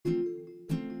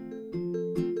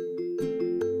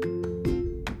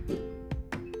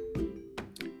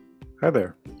Hi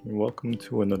there, and welcome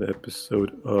to another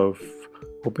episode of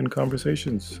Open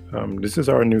Conversations. This is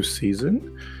our new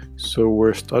season, so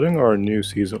we're starting our new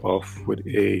season off with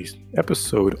a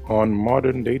episode on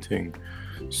modern dating.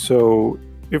 So,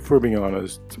 if we're being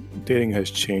honest, dating has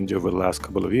changed over the last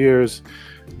couple of years.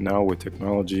 Now with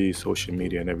technology, social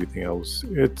media, and everything else,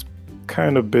 it's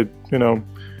kind of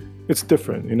it's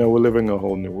different. We're living a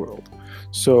whole new world.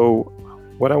 So,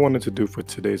 what I wanted to do for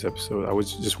today's episode, I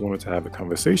was just wanted to have a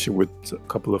conversation with a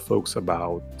couple of folks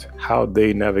about how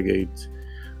they navigate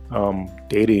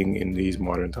dating in these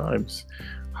modern times.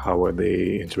 How are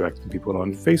they interacting with people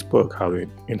on Facebook? How are they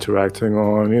interacting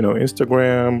on,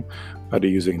 Instagram? Are they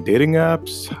using dating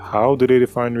apps? How do they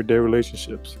define their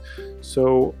relationships?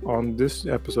 So on this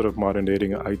episode of Modern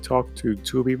Dating, I talked to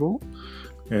two people,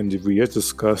 and we just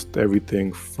discussed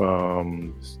everything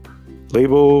from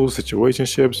labels,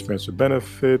 situationships, friends with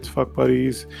benefits, fuck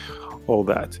buddies, all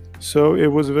that. So it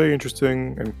was very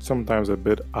interesting and sometimes a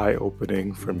bit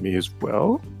eye-opening for me as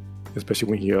well, especially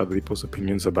when you hear other people's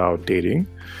opinions about dating.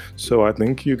 So I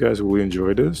think you guys will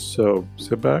enjoy this. So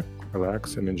sit back,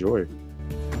 relax, and enjoy.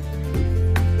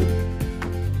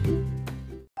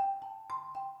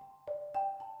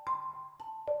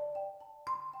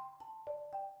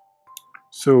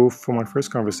 So for my first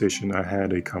conversation, I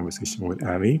had a conversation with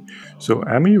Amy. So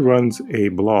Amy runs a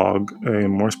blog,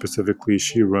 and more specifically,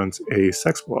 she runs a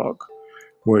sex blog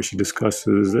where she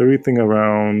discusses everything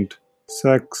around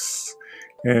sex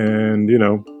and, you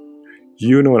know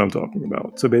what I'm talking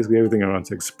about. So basically everything around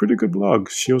sex. Pretty good blog.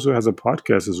 She also has a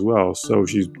podcast as well, so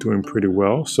she's doing pretty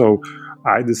well. So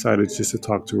I decided just to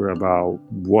talk to her about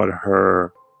what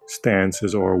her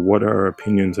stances or what are her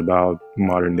opinions about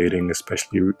modern dating,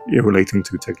 especially relating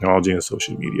to technology and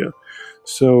social media.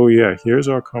 So yeah, here's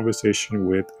our conversation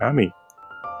with Amy.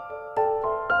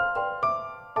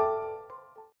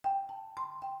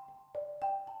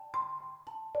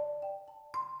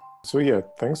 So yeah,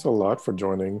 thanks a lot for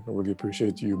joining. I really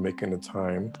appreciate you making the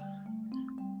time.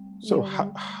 So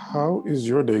how is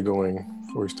your day going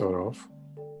before we start off?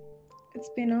 It's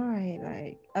been all right.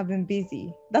 Like, I've been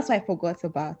busy. That's why I forgot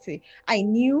about it. I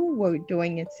knew we were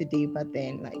doing it today, but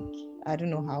then, I don't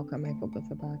know how come I forgot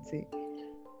about it.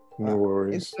 No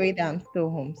worries. It's great that I'm still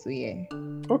home, so yeah.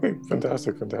 Okay,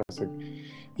 fantastic.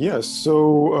 Yeah,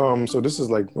 so this is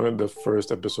like one of the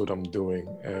first episode I'm doing,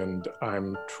 and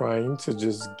I'm trying to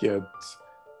just get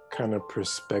kind of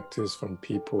perspectives from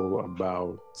people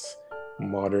about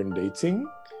modern dating.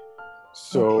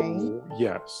 So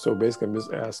yeah, so basically I'm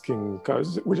just asking,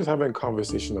 because we're just having a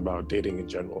conversation about dating in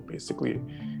general, basically,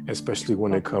 especially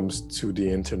when it comes to the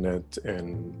internet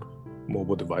and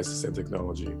mobile devices and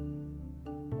technology.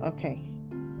 Okay.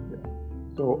 Yeah.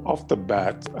 So off the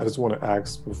bat, I just want to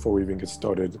ask before we even get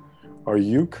started, are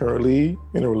you currently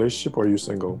in a relationship or are you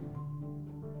single?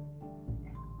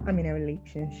 I'm in a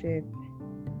relationship.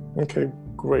 Okay,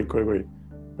 great.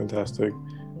 Fantastic.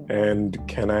 And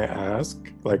can I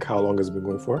ask, like, how long has it been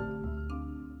going for?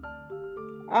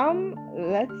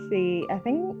 Let's see. I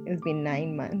think it's been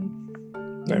 9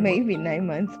 months. Maybe 9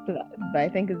 months plus, but I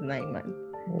think it's 9 months.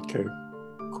 Okay,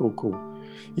 cool.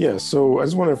 Yeah, so I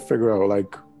just want to figure out,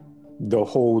 like, the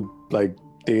whole, like,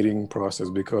 dating process,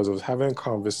 because I was having a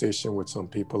conversation with some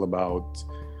people about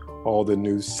all the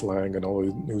new slang and all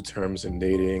the new terms in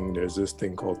dating. There's this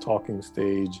thing called talking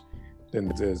stage,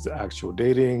 then there's the actual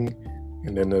dating,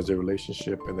 and then there's a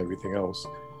relationship and everything else.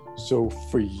 So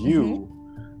for you,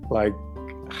 like,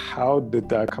 how did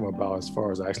that come about as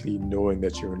far as actually knowing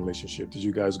that you're in a relationship? Did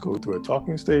you guys go through a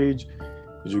talking stage?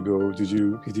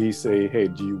 Did he say, hey,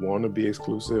 do you want to be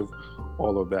exclusive?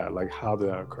 All of that. Like, how did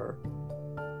that occur?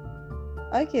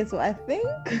 Okay, so I think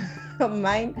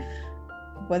mine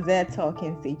was there a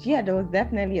talking stage. Yeah, there was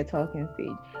definitely a talking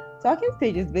stage. Talking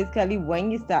stage is basically when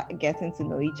you start getting to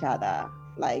know each other,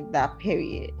 like that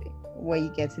period where you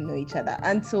get to know each other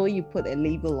until you put a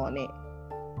label on it.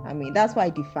 I mean, that's why I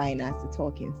define as the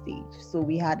talking stage. So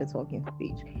we had a talking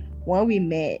stage. When we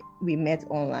met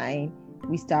online,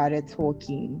 we started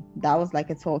talking. That was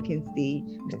like a talking stage.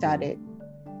 We started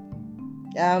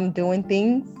doing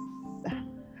things,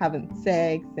 having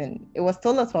sex, and it was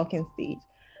still a talking stage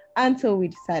until we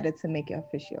decided to make it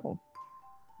official.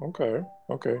 Okay.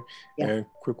 Yeah. And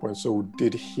quick one. So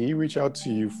did he reach out to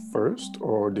you first,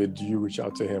 or did you reach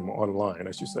out to him online,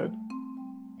 as you said?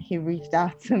 He reached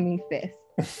out to me first.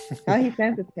 He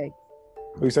sent a text.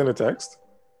 He sent a text?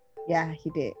 Yeah, he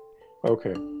did.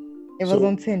 Okay. It was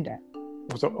on Tinder.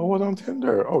 It was on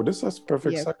Tinder. Oh, this is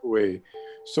perfect segue.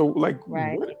 So, like,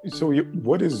 right.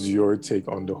 What is your take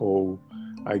on the whole,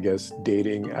 I guess,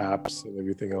 dating apps and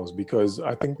everything else? Because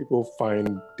I think people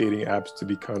find dating apps to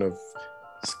be kind of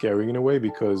scary in a way,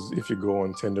 because if you go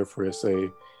on Tinder for say,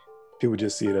 people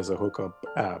just see it as a hookup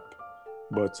app,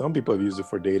 but some people have used it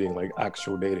for dating, like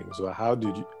actual dating. So how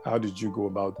did you go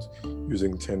about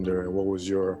using Tinder, and what was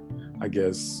your, I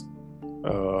guess,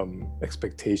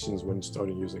 expectations when you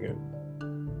started using it?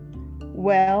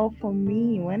 Well, for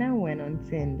me, when I went on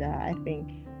Tinder, I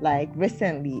think like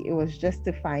recently it was just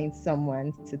to find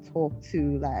someone to talk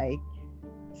to, like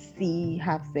see,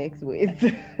 have sex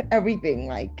with, everything.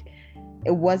 Like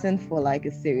it wasn't for like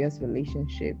a serious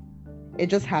relationship. It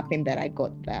just happened that I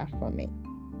got that from it.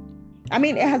 I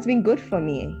mean, it has been good for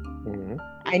me. Hmm.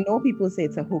 I know people say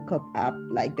it's a hookup app,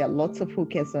 like there are lots of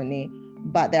hookers on it,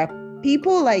 but there are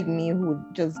people like me who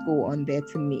just go on there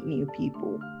to meet new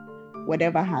people.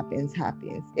 Whatever happens,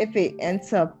 happens. If it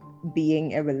ends up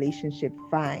being a relationship,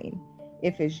 fine.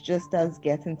 If it's just us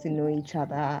getting to know each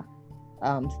other,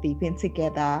 sleeping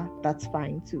together, that's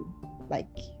fine too. Like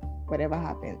whatever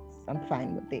happens, I'm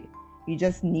fine with it. You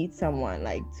just need someone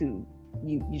like to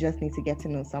you just need to get to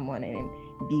know someone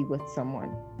and be with someone.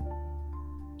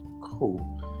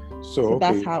 Cool. So So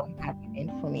that's okay. how it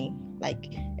happened for me. Like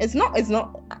it's not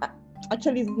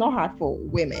actually it's not hard for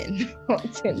women on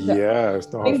Tinder. Yeah,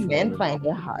 it's not I hard think for men women. find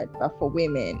it hard, but for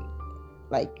women,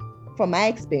 like from my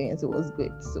experience, it was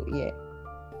good. So yeah.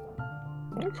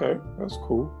 Okay, that's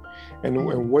cool. And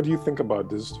Mm. what do you think about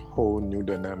this whole new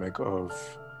dynamic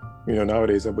of,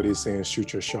 nowadays everybody's saying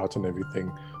shoot your shot and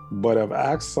everything, but I've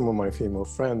asked some of my female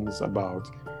friends about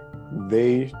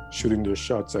they shooting their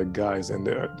shots at guys, and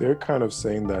they're kind of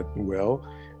saying that, well,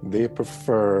 they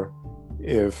prefer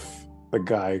if the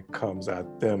guy comes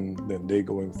at them than they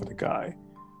going for the guy.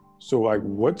 So like,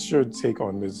 what's your take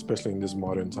on this, especially in this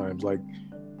modern times? Like,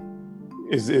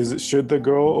 is should the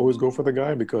girl always go for the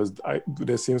guy? Because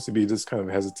there seems to be this kind of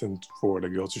hesitant for the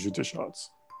girl to shoot the shots.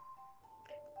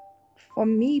 For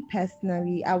me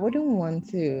personally, I wouldn't want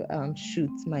to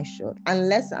shoot my shot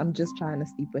unless I'm just trying to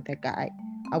sleep with a guy.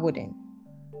 I wouldn't.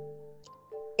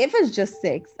 If it's just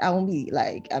sex, I won't be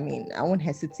like, I mean, I won't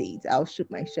hesitate. I'll shoot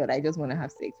my shot. I just want to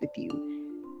have sex with you.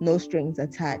 No strings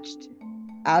attached.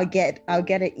 I'll get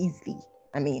it easily.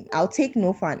 I mean, I'll take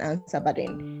no for an answer, but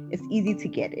then it's easy to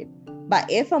get it. But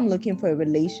if I'm looking for a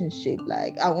relationship,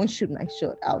 like I won't shoot my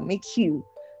shot. I'll make you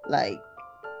like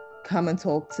come and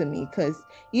talk to me, because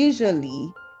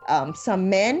usually some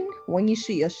men, when you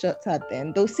shoot your shots at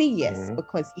them, they'll say yes Hmm.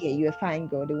 because yeah, you're a fine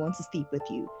girl, they want to sleep with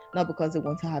you, not because they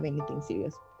want to have anything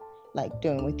serious like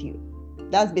doing with you.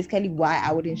 That's basically why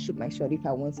I wouldn't shoot my shot if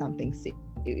I want something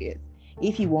serious.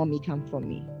 If you want me, come for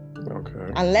me.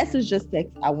 Okay. Unless it's just sex,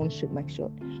 I won't shoot my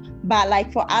shot. But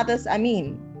like for others, I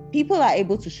mean, people are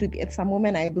able to shoot it. Some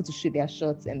women are able to shoot their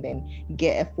shots and then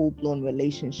get a full-blown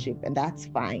relationship, and that's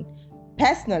fine.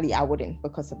 Personally, I wouldn't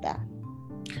because of that.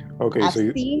 Okay. I've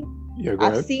So seen yeah, go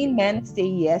I've ahead. seen men say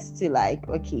yes to like,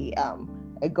 okay,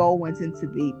 a girl wanting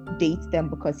to date them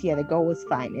because yeah, the girl was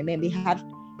fine, and then they have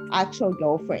actual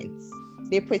girlfriends.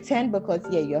 They pretend because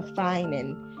yeah, you're fine,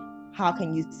 and how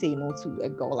can you say no to a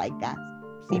girl like that?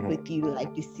 Sleep Hmm. with you,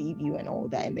 like deceive you and all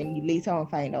that, and then you later on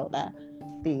find out that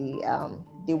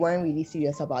they weren't really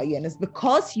serious about you, and it's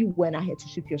because you went ahead to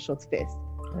shoot your shots first.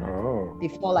 Oh. They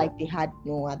felt like they had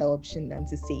no other option than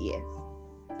to say yes.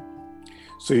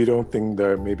 So you don't think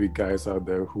there may be guys out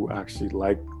there who actually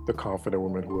like the confident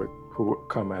women who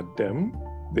come at them?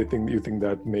 You think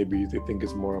that maybe they think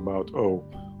it's more about, oh,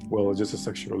 well, it's just a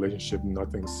sexual relationship,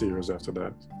 nothing serious after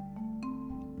that.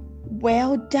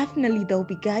 Well, definitely there'll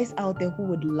be guys out there who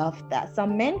would love that.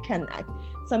 Some men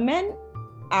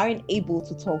aren't able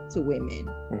to talk to women.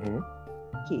 Hmm.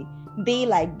 Okay.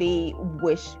 They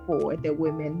wish for the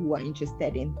women who are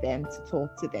interested in them to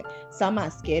talk to them. Some are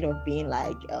scared of being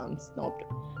like snubbed.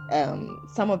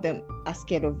 Some of them are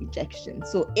scared of rejection.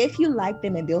 So if you like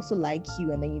them and they also like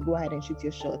you, and then you go ahead and shoot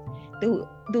your shot,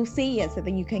 they'll say yes, and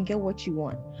then you can get what you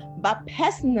want. But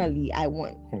personally, I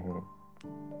want, Hmm.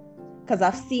 because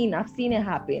I've seen it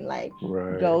happen, like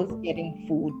Right. girls getting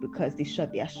fooled because they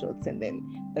shot their shots, and then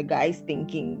the guys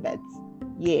thinking that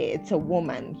yeah, it's a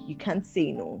woman, you can't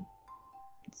say no.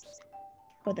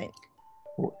 But then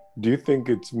Do you think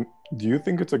it's do you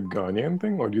think it's a Ghanaian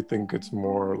thing, or do you think it's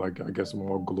more like, I guess,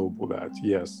 more global, that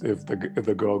yes, if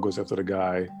the girl goes after the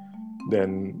guy,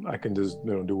 then I can just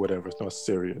do whatever, it's not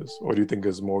serious? Or do you think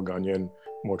it's more Ghanaian,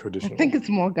 more I think traditional? it's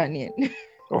more Ghanaian.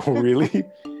 Oh, really?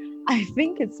 I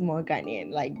think it's more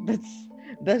Ghanaian. Like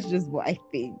that's just what I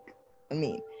think. I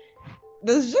mean,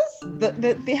 there's just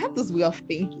they have this way of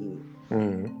thinking.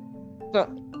 Mm.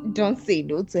 Don't say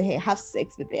no to her. Have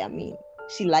sex with her. I mean,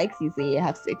 she likes you, so yeah,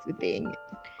 have sex with her. And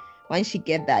once she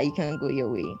get that, you can go your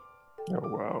way. Oh,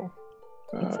 wow.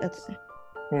 It's That's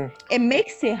It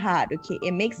makes it hard, okay?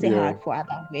 It makes it Yeah. hard for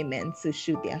other women to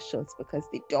shoot their shots because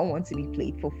they don't want to be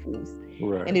played for fools.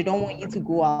 Right. And they don't want you to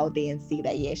go out there and say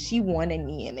that, yeah, she wanted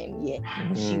me and then, yeah,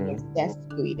 she was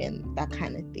desperate and that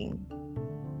kind of thing.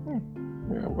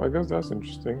 Yeah, well, I guess that's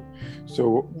interesting.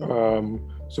 So,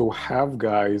 so have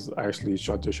guys actually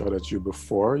shot their shot at you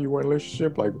before you were in a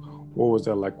relationship? Like, what was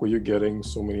that like? Were you getting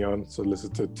so many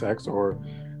unsolicited texts, or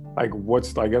like,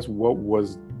 what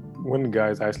was when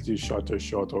guys actually shot their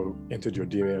shot or entered your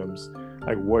DMs?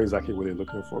 Like, what exactly were they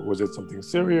looking for? Was it something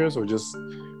serious or just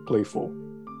playful?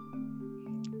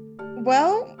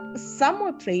 Well, some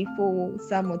were playful,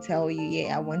 some will tell you,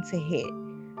 yeah, I want to hit.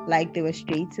 Like they were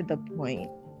straight to the point.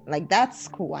 Like that's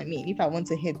cool. I mean, if I want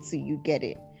to hit so you get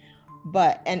it.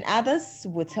 And others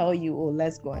will tell you, oh,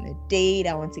 let's go on a date.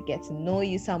 I want to get to know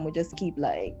you. Some will just keep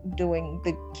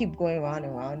keep going around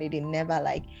and around it. They never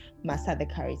like muster the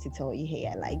courage to tell you, hey,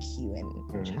 I like you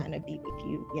and trying to be with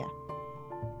you. Yeah.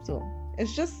 So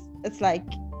it's like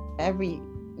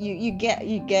you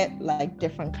get like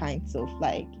different kinds of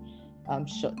like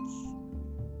shots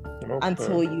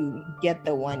until you get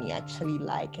the one you actually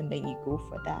like, and then you go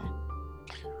for that.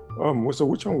 So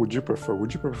which one would you prefer?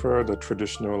 Would you prefer the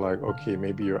traditional, like, okay,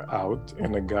 maybe you're out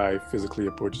and a guy physically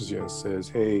approaches you and says,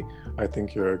 hey, I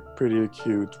think you're pretty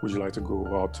cute. Would you like to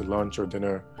go out to lunch or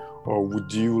dinner? Or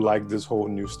would you like this whole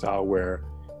new style where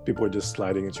people are just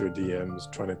sliding into your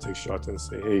DMs, trying to take shots and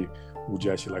say, hey, would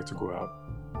you actually like to go out?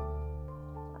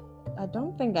 I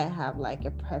don't think I have like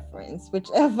a preference.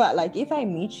 Whichever, like if I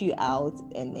meet you out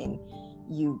and then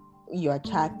you're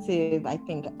attractive, I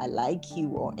think I like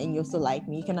you, and you also like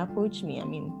me, you can approach me. I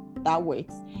mean, that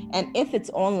works. And if it's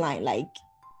online, like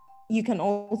you can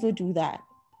also do that.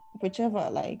 Whichever,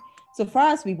 like so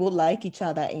far as we both like each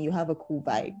other and you have a cool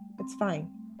vibe, it's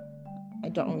fine. I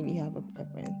don't really have a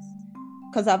preference.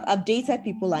 Because I've dated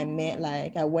people I met,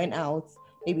 like I went out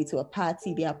maybe to a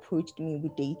party, they approached me, we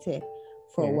dated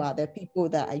for a while. There are people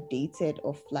that I dated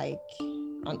off like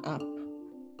an app,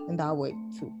 and that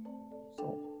worked too.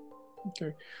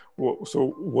 Okay. Well, so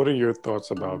what are your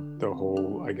thoughts about the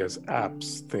whole, I guess,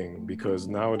 apps thing? Because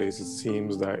nowadays it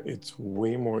seems that it's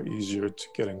way more easier to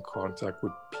get in contact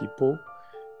with people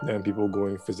than people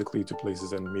going physically to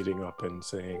places and meeting up and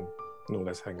saying, no,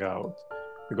 let's hang out.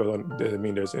 Because I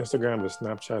mean, there's Instagram, there's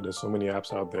Snapchat, there's so many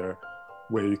apps out there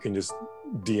where you can just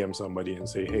DM somebody and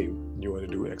say, hey, you want to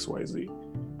do X, Y, Z.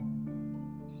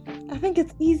 I think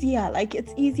it's easier. Like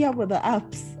it's easier with the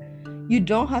apps. You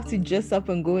don't have to dress up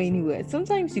and go anywhere.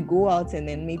 Sometimes you go out and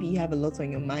then maybe you have a lot on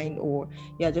your mind, or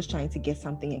you're just trying to get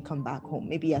something and come back home.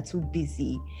 Maybe you're too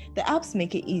busy. The apps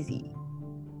make it easy.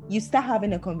 You start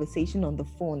having a conversation on the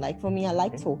phone. Like for me, I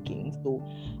like talking. So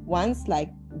once like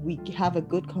we have a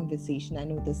good conversation, I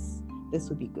know this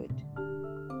will be good.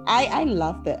 I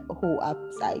love the whole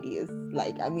apps ideas.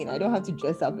 Like, I mean, I don't have to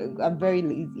dress up and I'm very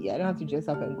lazy. I don't have to dress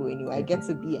up and go anywhere. I get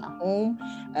to be at home,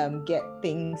 get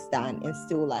things done, and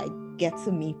still like get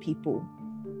to meet people.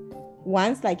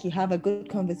 Once like you have a good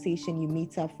conversation, you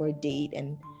meet up for a date,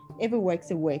 and if it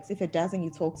works, it works. If it doesn't, you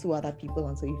talk to other people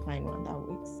until you find one that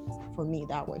works. For me,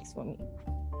 that works for me.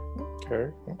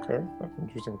 Okay, that's an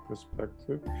interesting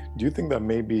perspective. Do you think that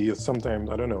maybe sometimes,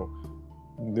 I don't know,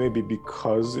 maybe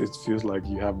because it feels like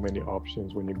you have many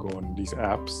options when you go on these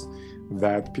apps,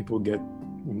 that people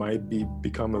might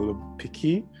become a little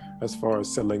picky as far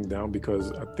as settling down?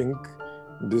 Because I think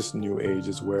this new age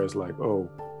is where it's like, oh,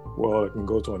 well, I can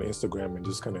go to on Instagram and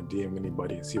just kind of DM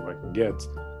anybody and see what I can get,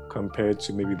 compared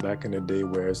to maybe back in the day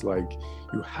where it's like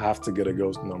you have to get a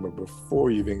girl's number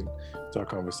before you even start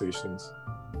conversations.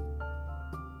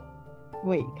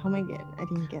 Wait, come again. I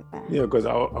didn't get that. Yeah, because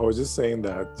I was just saying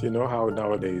that, you know how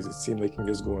nowadays it seems like you can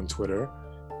just go on Twitter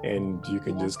and you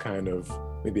can just kind of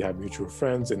maybe have mutual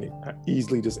friends and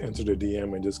easily just enter the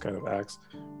DM and just kind of ask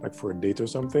like for a date or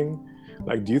something.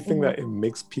 Like, do you think that it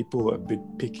makes people a bit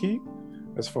picky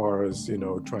as far as, you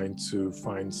know, trying to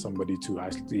find somebody to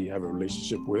actually have a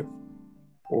relationship with?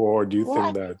 Or do you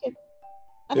think that...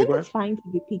 I think it's fine to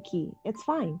be picky. It's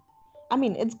fine. I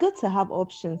mean, it's good to have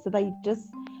options so that you just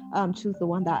choose the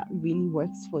one that really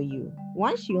works for you.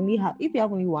 Once you if you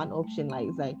have only one option, like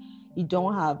it's like you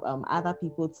don't have other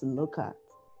people to look at,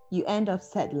 you end up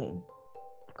settling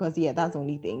because that's the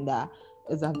only thing that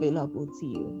is available to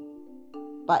you.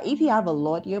 But if you have a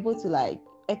lot, you're able to like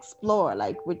explore,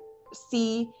 like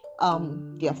see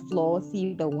their flaws,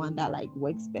 see the one that like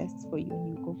works best for you,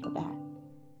 and you go for that.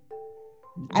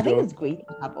 I think it's great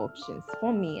to have options.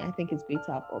 For me, I think it's great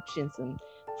to have options, and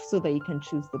so that you can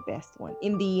choose the best one.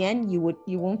 In the end, you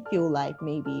won't feel like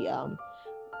maybe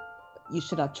you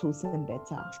should have chosen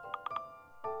better.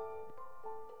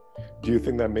 Do you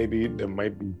think that maybe there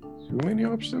might be too many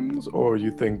options, or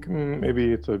you think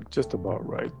maybe it's just about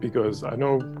right? Because I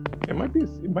know it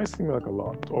might seem like a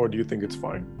lot, or do you think it's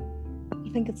fine? I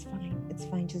think it's fine. It's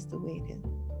fine just the way it is.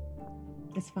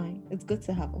 It's fine. It's good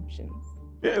to have options.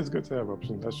 Yeah, it's good to have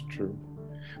options. That's true.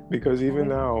 Because even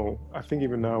now, I think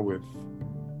even now with,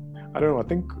 I don't know, I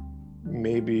think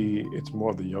maybe it's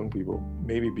more the young people.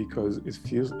 Maybe because it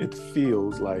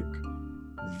feels like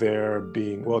they're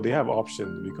being, well, they have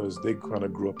options because they kind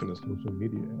of grew up in a social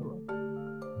media era.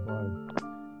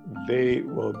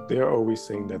 But they're always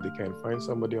saying that they can't find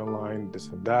somebody online, this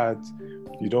and that.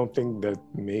 You don't think that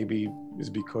maybe it's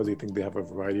because they think they have a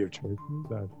variety of choices,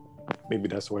 that maybe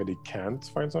that's why they can't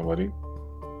find somebody?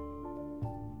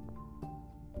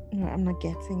 No, I'm not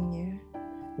getting you.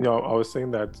 No, I was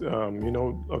saying that,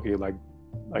 okay, like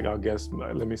I guess,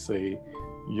 let me say,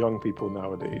 young people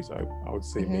nowadays, I would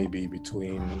say maybe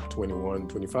between 21,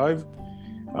 25,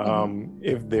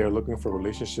 if they're looking for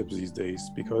relationships these days,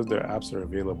 because their apps are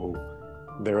available,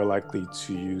 they're likely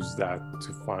to use that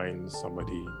to find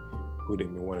somebody who they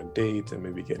may want to date and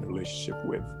maybe get in a relationship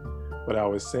with. But I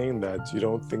was saying that you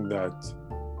don't think that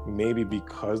maybe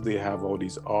because they have all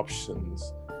these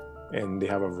options and they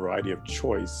have a variety of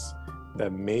choice,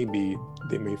 that maybe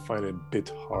they may find it a bit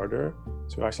harder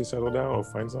to actually settle down or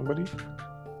find somebody?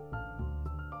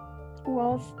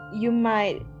 Well, you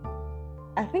might.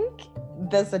 I think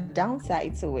there's a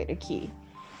downside to it, okay?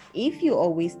 If you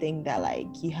always think that like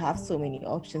you have so many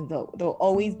options, there'll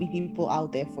always be people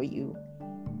out there for you.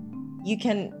 You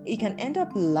can end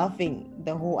up loving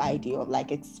the whole idea of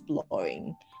like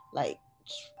exploring, like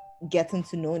getting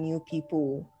to know new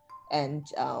people, and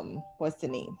what's the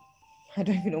name? I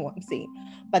don't even know what I'm saying.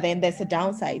 But then there's a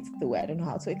downside to it. I don't know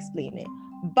how to explain it.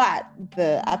 But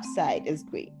the upside is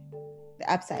great.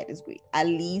 The upside is great. At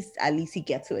least you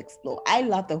get to explore. I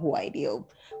love the whole idea of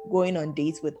going on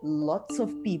dates with lots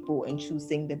of people and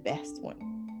choosing the best one.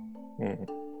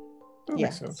 That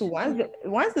makes sense. So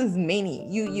once there's many,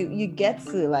 you get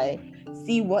to like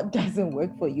see what doesn't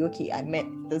work for you. Okay, I met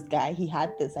this guy, he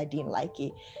had this, I didn't like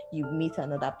it. You meet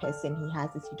another person, he has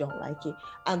this, you don't like it,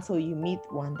 until you meet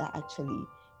one that actually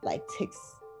like ticks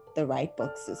the right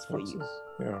boxes for you.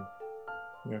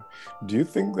 Yeah. Do you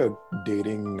think that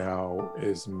dating now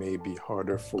is maybe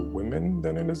harder for women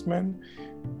than it is men,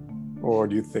 or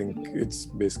do you think it's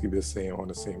basically the same, on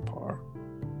the same par?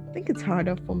 I think it's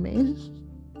harder for men.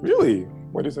 Really?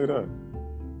 Why do you say that?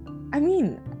 I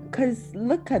mean, because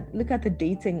look at the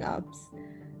dating apps.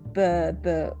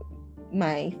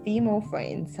 My female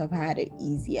friends have had it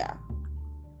easier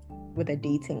with the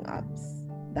dating apps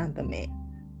than the men.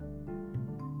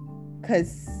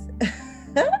 Because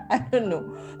I don't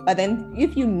know. But then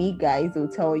if you meet guys, they'll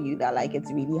tell you that like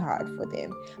it's really hard for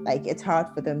them. Like it's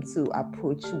hard for them to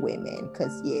approach women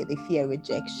because they fear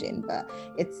rejection. But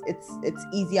it's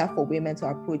easier for women to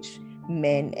approach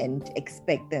men and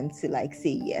expect them to like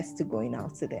say yes to going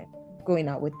out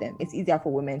with them. It's easier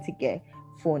for women to get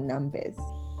phone numbers.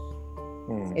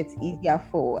 It's easier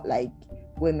for like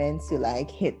women to like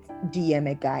hit DM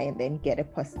a guy and then get a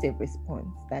positive response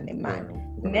than a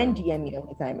man. Men DM me all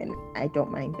the time and I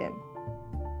don't mind them.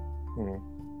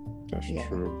 That's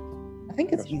true. I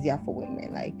think it's easier for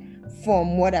women, like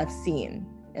from what I've seen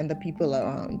and the people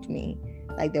around me,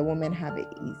 like the women have it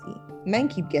easy. Men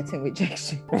keep getting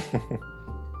rejection.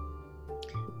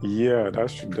 Yeah,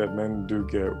 that's true, that men do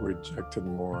get rejected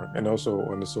more. And also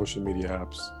on the social media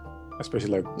apps,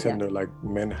 especially like Tinder, like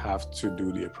men have to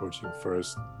do the approaching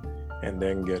first and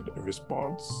then get a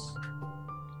response.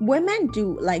 Women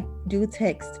do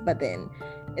text, but then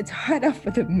it's harder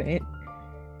for the men.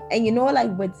 And you know,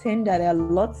 like with Tinder, there are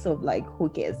lots of like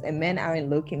hookers and men aren't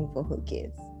looking for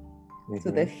hookers.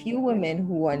 So the few women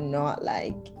who are not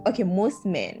like, okay, most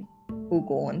men who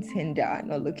go on Tinder are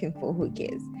not looking for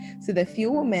hookers. So the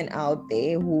few women out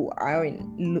there who are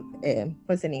in,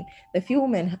 the few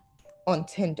women on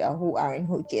Tinder who are in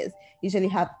hookers usually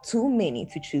have too many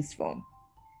to choose from.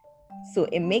 So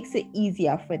it makes it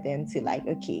easier for them to like,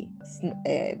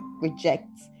 reject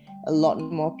a lot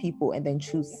more people and then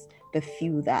choose the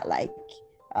few that like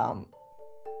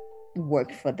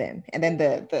work for them. And then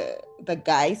the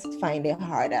guys find it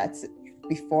harder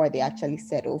before they actually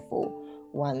settle for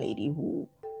one lady who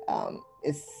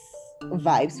is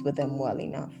vibes with them well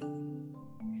enough.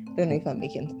 Don't know if I'm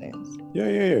making sense.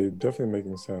 Yeah, definitely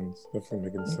making sense.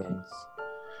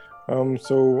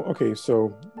 So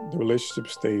the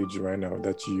relationship stage right now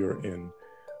that you're in,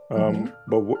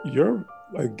 but what your,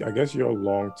 like, I guess your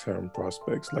long-term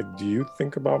prospects, like, do you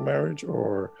think about marriage,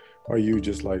 or are you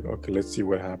just like, okay, let's see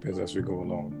what happens as we go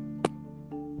along?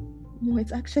 No,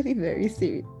 it's actually very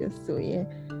serious. So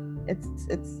it's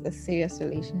a serious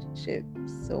relationship,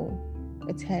 so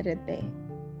it's headed there.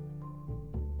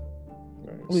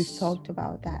 Nice. We've talked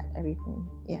about that, everything.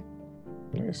 Yeah.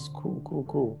 Nice,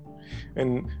 cool.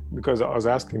 And because I was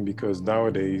asking, because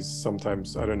nowadays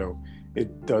sometimes, I don't know,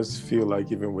 it does feel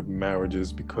like even with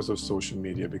marriages, because of social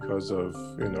media, because of,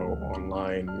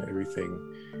 online and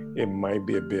everything, it might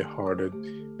be a bit harder,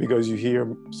 because you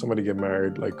hear somebody get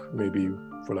married like maybe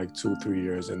for like 2-3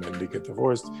 years and then they get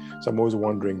divorced. So I'm always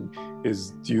wondering,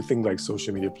 do you think like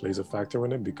social media plays a factor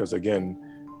in it? Because again,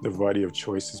 the variety of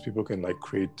choices, people can like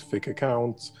create fake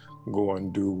accounts, go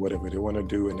and do whatever they want to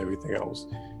do and everything else.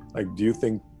 Like, do you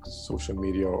think social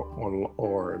media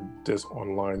or this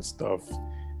online stuff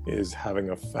is having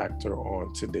a factor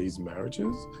on today's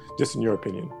marriages, just in your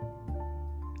opinion?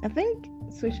 I think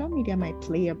social media might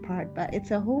play a part, but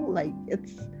it's a whole, like,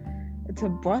 it's a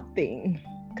broad thing,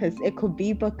 because it could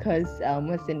be because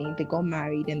what's the name, they got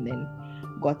married and then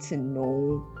got to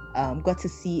know, got to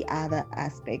see other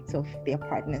aspects of their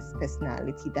partner's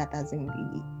personality that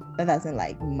doesn't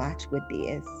like match with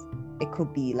theirs. It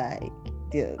could be like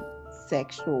the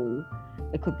sexual,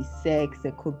 it could be sex,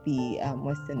 it could be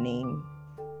what's the name,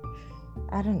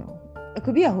 I don't know, it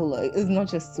could be a whole lot. It's not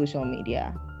just social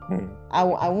media. I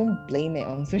won't blame it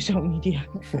on social media.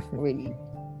 Really,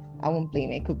 I won't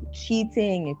blame it. It could be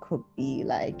cheating, it could be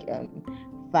like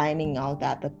finding out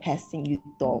that the person you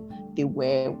thought they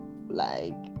were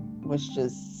like was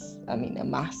just, a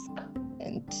mask,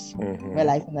 and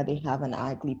realizing that they have an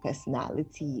ugly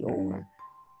personality, or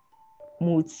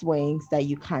mood swings that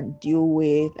you can't deal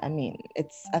with.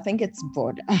 I think it's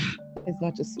broad. It's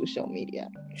not just social media.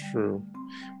 True.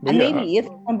 But and maybe if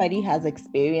somebody has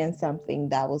experienced something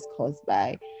that was caused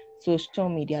by social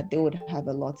media, they would have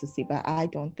a lot to say. But I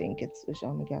don't think it's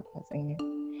social media causing it,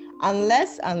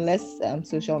 unless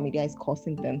social media is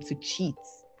causing them to cheat.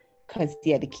 Because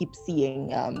they keep seeing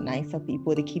nicer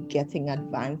people, they keep getting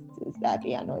advances that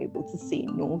they are not able to say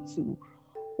no to,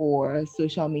 or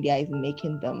social media is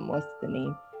making them, what's the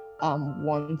name,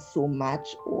 want so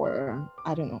much, or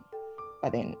I don't know.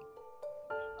 But then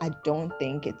I don't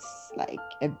think it's like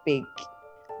a big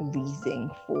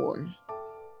reason for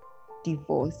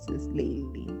divorces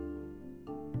lately.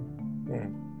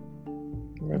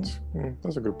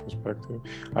 That's a good perspective.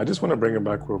 I just want to bring it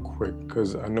back real quick,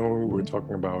 because I know we're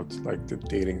talking about like the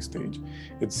dating stage.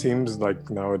 It seems like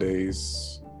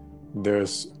nowadays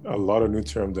there's a lot of new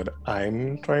terms that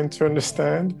I'm trying to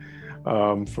understand.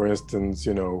 For instance,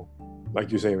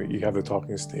 like you say, you have the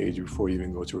talking stage before you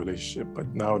even go to a relationship. But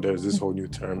now there's this whole new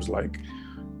terms like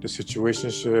the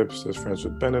situationships, there's friends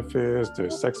with benefits,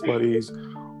 there's sex buddies,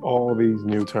 all these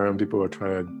new terms people are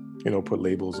trying to, put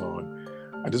labels on.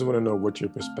 I just want to know what your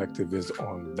perspective is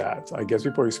on that. I guess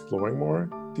people are exploring more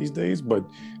these days, but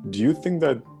do you think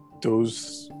that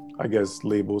those, I guess,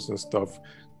 labels and stuff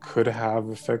could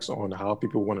have effects on how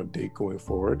people want to date going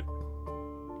forward?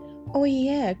 Oh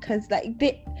yeah, because like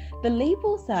the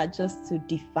labels are just to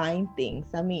define things.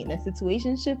 A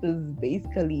situationship is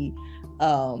basically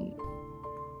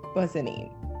what's the name?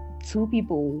 Two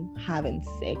people having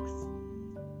sex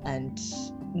and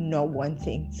not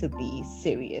wanting to be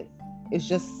serious. It's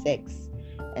just sex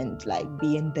and like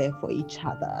being there for each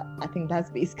other. I think that's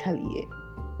basically it.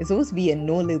 It's supposed to be a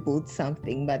no-labeled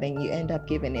something, but then you end up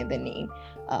giving it the name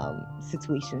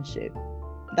situationship.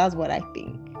 That's what I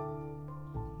think.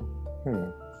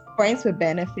 Friends with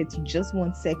benefits, you just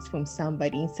want sex from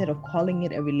somebody. Instead of calling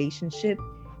it a relationship,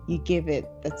 you give it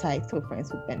the title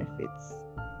friends with benefits.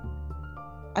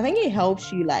 I think it helps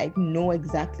you like know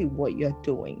exactly what you're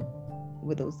doing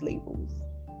with those labels.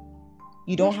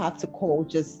 You don't have to call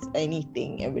just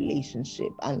anything a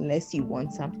relationship unless you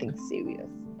want something serious.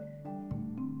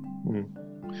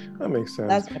 That makes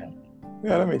sense.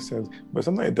 Yeah, that makes sense. But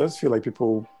sometimes it does feel like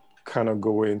people kind of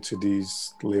go into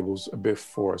these labels a bit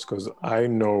forced, because I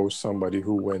know somebody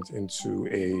who went into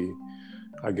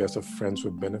a friends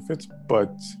with benefits,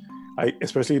 but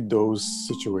especially those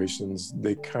situations,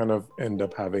 they kind of end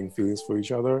up having feelings for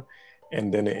each other,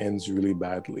 and then it ends really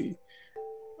badly.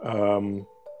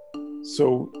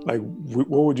 So like,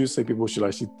 what would you say people should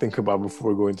actually think about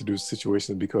before going to those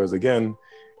situations? Because again,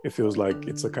 it feels like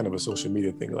it's a kind of a social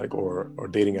media thing, like, or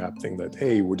dating app thing, that,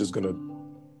 hey, we're just gonna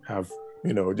have,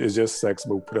 it's just sex,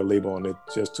 but we'll put a label on it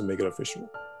just to make it official.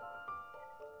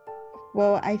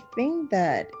 Well, I think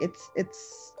that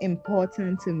it's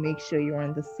important to make sure you're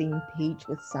on the same page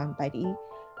with somebody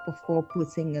before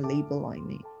putting a label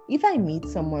on it. If I meet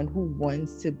someone who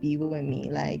wants to be with me,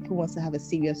 like who wants to have a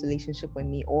serious relationship with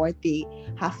me, or they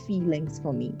have feelings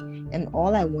for me, and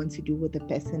all I want to do with the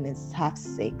person is have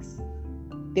sex,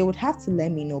 they would have to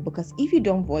let me know. Because if you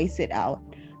don't voice it out,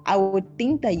 I would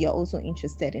think that you're also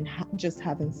interested in just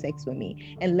having sex with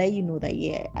me, and let you know that,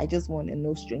 yeah, I just want a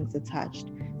no strings attached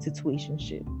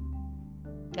situationship.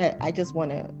 I just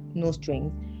want a no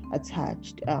strings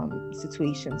attached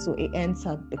situation. So it ends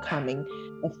up becoming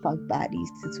a fuck buddy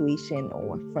situation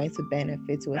or a friends with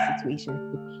benefits or a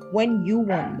situation when you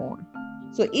want more.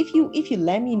 So if you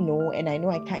let me know and I know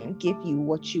I can't give you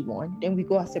what you want, then we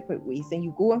go our separate ways. Then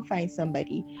you go and find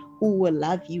somebody who will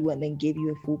love you and then give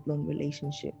you a full-blown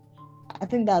relationship. I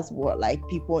think that's what like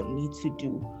people need to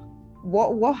do.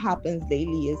 What happens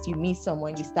daily is you meet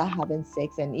someone, you start having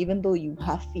sex, and even though you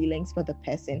have feelings for the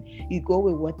person, you go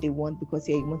with what they want because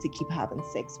you want to keep having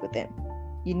sex with them.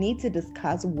 You need to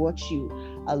discuss what you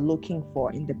are looking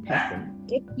for in the person.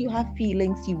 If you have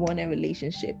feelings, you want a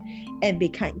relationship, and they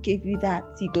can't give you that,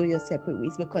 so you go your separate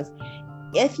ways. Because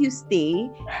if you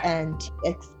stay and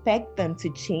expect them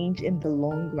to change in the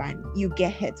long run, you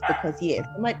get hit. Because if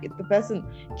the person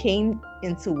came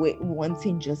into it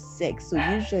wanting just sex, so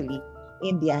usually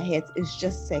in their heads it's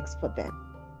just sex for them.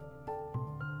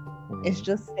 It's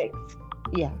just sex.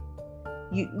 Yeah.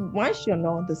 Once you're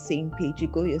not on the same page, you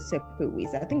go your separate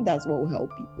ways. I think that's what will help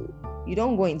people. You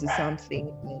don't go into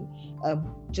something and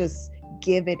just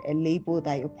give it a label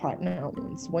that your partner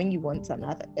wants when you want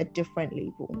a different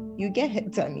label. You get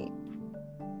hit. I mean,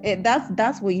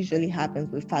 that's what usually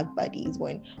happens with fuck buddies,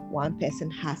 when one person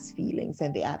has feelings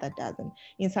and the other doesn't.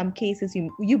 In some cases,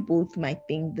 you both might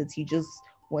think that you just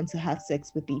want to have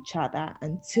sex with each other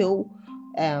until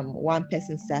one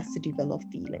person starts to develop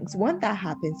feelings. When that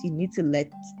happens, you need to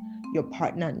let your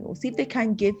partner know. See if they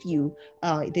can't give you,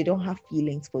 they don't have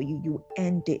feelings for you, you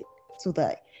end it so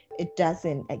that it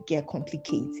doesn't get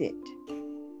complicated.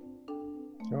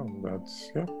 Oh,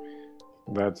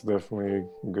 that's definitely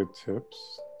good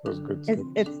tips. Those good tips.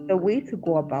 It's the way to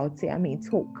go about it. I mean,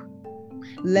 talk.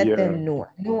 Let them know. I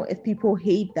know if people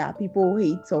hate that, people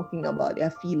hate talking about their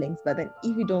feelings, but then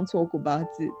if you don't talk about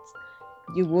it,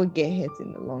 you will get hit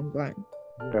in the long run.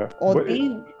 Yeah. Or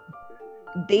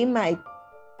they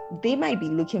might be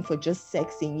looking for just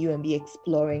sex in you and be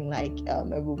exploring like a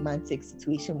romantic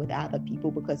situation with other people,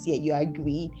 because you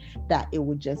agreed that it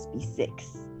would just be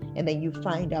sex, and then you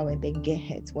find out and then get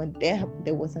hit when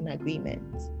there was an agreement.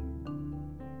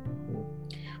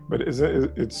 But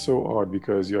it's so odd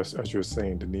because as you're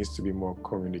saying, there needs to be more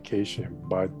communication.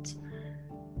 But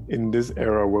in this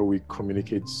era where we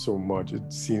communicate so much,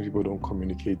 it seems people don't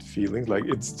communicate feelings. Like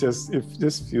it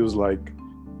just feels like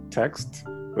text,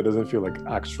 but it doesn't feel like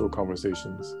actual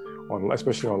conversations,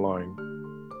 especially online.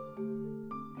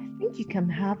 I think you can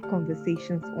have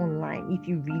conversations online if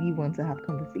you really want to have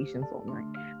conversations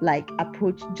online. Like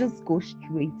just go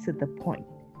straight to the point.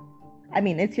 I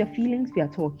mean, it's your feelings we are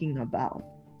talking about.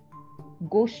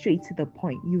 Go straight to the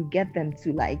point. You get them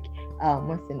to like,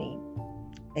 what's the name?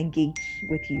 Engage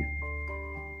with you.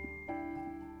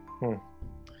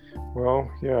 Well,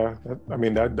 yeah.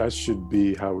 That should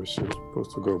be how it's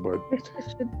supposed to go. But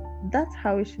that's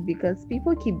how it should be, because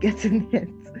people keep getting hit.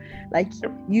 Like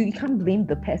you can't blame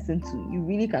the person too. You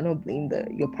really cannot blame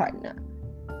your partner.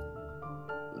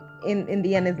 In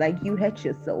the end, it's like you hurt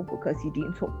yourself because you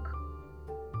didn't talk.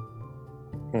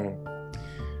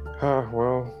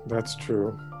 Well, that's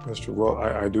true. That's true. Well,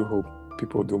 I do hope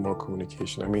people do more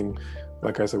communication. I mean,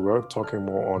 like I said, we're talking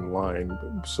more online,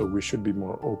 so we should be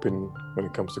more open when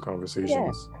it comes to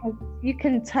conversations. Yeah, you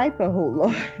can type a whole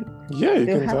lot. Yeah, you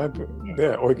can type.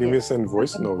 Yeah, or you can send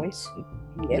voice notes.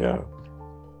 Yeah.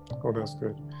 Oh, that's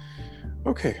good.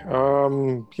 Okay.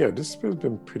 Yeah, this has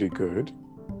been pretty good.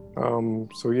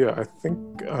 So yeah, I think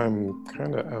I'm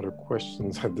kind of out of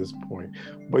questions at this point.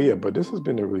 But this has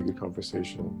been a really good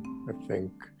conversation, I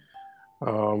think.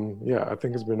 I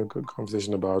think it's been a good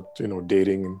conversation about,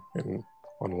 dating and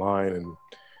online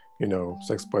and,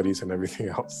 sex buddies and everything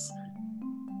else.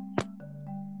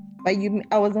 But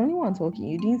I was the only one talking.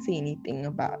 You didn't say anything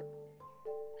about it.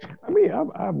 I mean,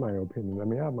 I have my opinions. I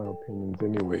have my opinions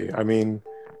anyway. I mean,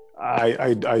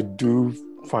 I do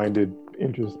find it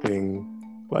interesting,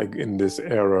 like in this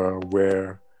era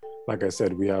where, like I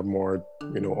said, we have more,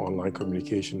 online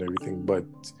communication and everything, but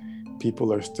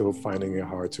people are still finding it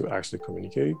hard to actually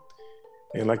communicate.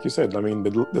 And like you said, I mean,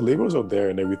 the labels are there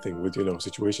and everything with,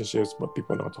 situationships, but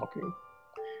people are not talking.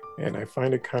 And I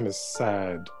find it kind of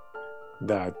sad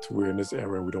that we're in this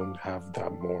era, we don't have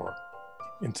that more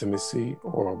intimacy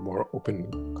or more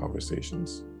open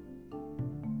conversations.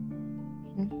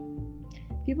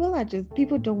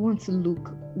 People don't want to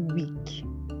look weak.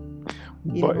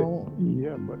 But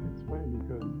it's funny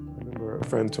because I remember a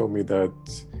friend told me that,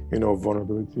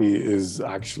 vulnerability is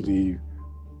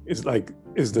like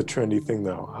is the trendy thing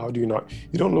now. How do you not?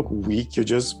 You don't look weak. You're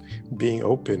just being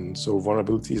open. So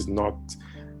vulnerability is not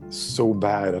so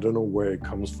bad. I don't know where it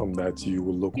comes from that you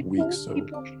will look weak. So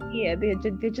people fear.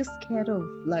 They're just scared of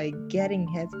like getting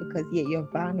hurt because you're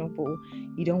vulnerable.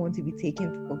 You don't want to be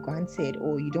taken for granted,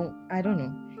 or you don't. I don't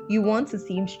know. You want to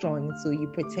seem strong, so you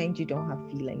pretend you don't have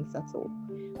feelings. That's all.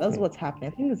 That's what's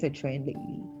happening. I think it's a trend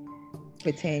lately.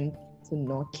 Pretend to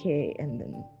not care, and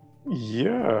then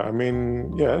yeah, I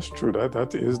mean, yeah, it's true.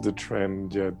 That is the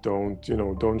trend. Yeah,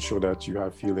 don't show that you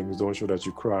have feelings. Don't show that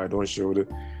you cry. Don't show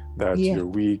that yeah. you're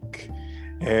weak.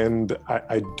 And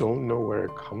I don't know where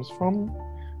it comes from,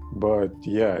 but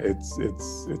yeah,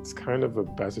 it's kind of a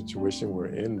bad situation we're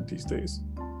in these days.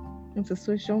 It's a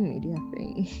social media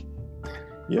thing.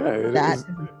 Yeah, it That is. is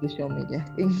a social media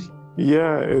thing.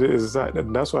 Yeah, it is that,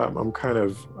 and that's why I'm kind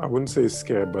of, I wouldn't say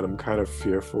scared, but I'm kind of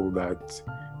fearful that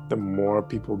the more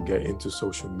people get into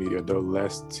social media, the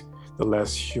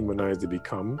less humanized they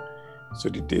become. So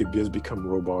they just become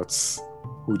robots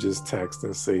who just text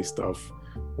and say stuff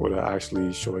without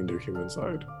actually showing their human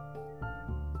side.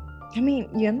 I mean,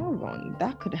 you're not wrong.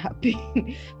 That could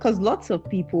happen because lots of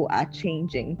people are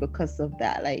changing because of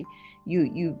that. Like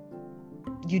you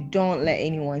don't let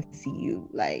anyone see you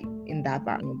like in that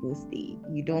vulnerable state.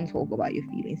 You don't talk about your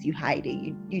feelings. You hide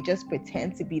it. You just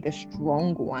pretend to be the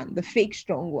strong one, the fake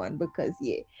strong one, because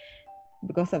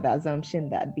of the assumption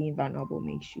that being vulnerable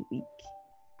makes you weak.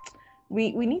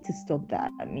 We need to stop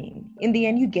that. I mean, in the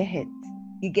end, you get hit.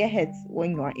 You get hit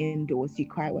when you are indoors. You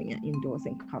cry when you're indoors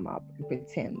and come up and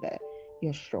pretend that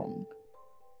you're strong.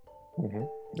 Mm-hmm.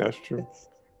 That's true.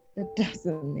 That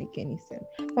doesn't make any sense.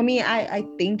 For me, I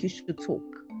think you should talk.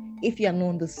 If you're not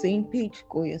on the same page,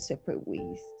 go your separate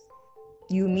ways.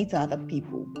 You meet other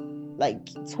people. Like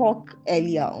talk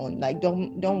earlier on. Like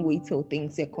don't wait till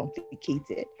things get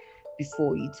complicated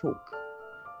before you talk.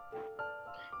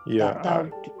 Yeah,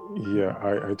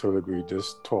 I totally agree.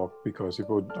 Just talk, because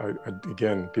people,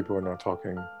 people are not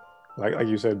talking. Like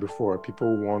you said before,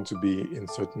 people want to be in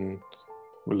certain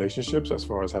relationships as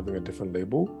far as having a different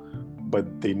label,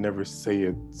 but they never say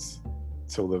it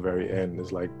till the very end.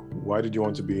 It's like, why did you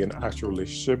want to be in an actual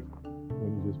relationship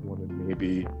when you just wanted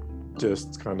maybe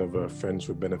just kind of a friends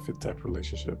with benefit type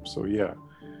relationship? So yeah,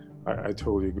 I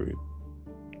totally agree.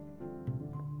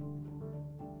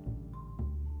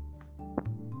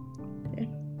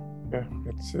 Yeah,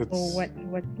 it's. So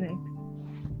what's next?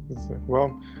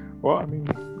 Well, I mean,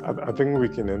 I think we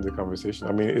can end the conversation.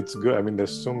 I mean, it's good. I mean,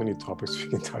 there's so many topics we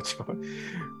can touch on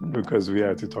because we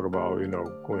had to talk about,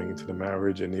 going into the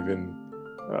marriage and even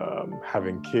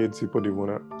having kids. People do want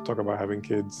to talk about having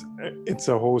kids. It's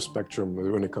a whole spectrum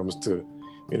when it comes to,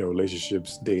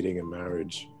 relationships, dating, and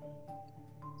marriage.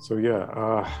 So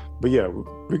yeah, but yeah,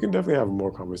 we can definitely have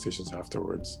more conversations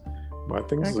afterwards. But I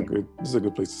think this is a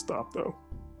good place to stop, though.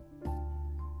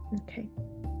 Okay.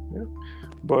 Yeah.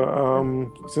 But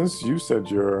since you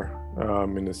said you're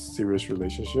in a serious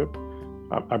relationship,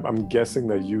 I'm guessing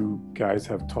that you guys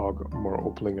have talked more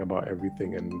openly about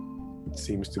everything, and it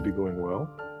seems to be going well.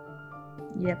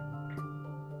 Yep.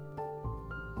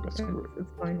 That's good. It's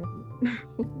fine.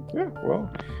 Yeah.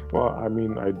 Well, I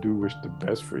mean, I do wish the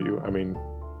best for you. I mean,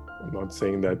 I'm not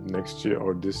saying that next year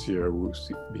or this year we'll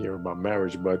be hearing about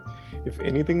marriage, but if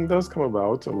anything does come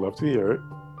about, I'd love to hear it.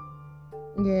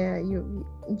 Yeah, you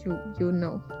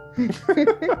know.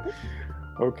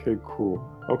 Okay, cool.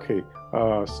 Okay,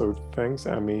 so thanks,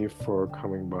 Amy, for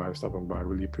stopping by. I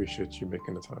really appreciate you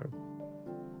making the time.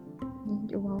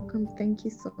 You're welcome. Thank you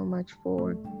so much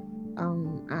for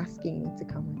asking me to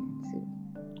come on it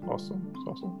too. Awesome. It's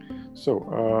awesome. So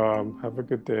have a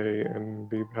good day, and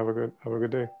have a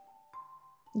good day.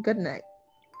 Good night.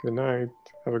 Good night.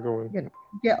 Have a good one. Good night.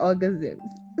 Get orgasms.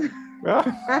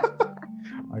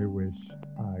 I wish.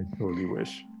 I totally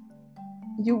wish.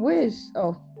 You wish?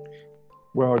 Oh.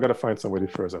 Well, I gotta find somebody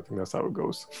first. I think that's how it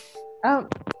goes.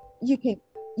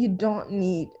 You don't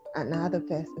need another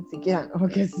person to get an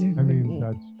orgasm. I mean,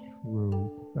 that's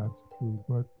true. That's true.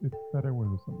 But it's better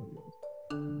when it's somebody else.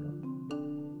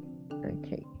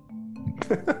 Okay.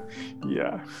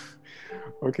 Yeah.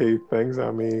 Okay. Thanks,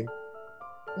 Amy.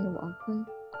 You're welcome.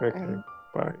 Okay.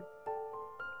 Bye.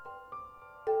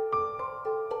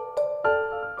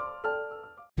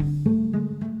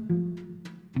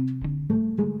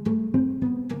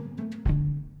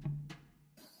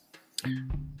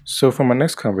 So for my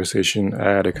next conversation,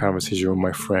 I had a conversation with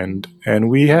my friend, and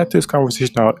we had this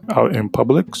conversation out in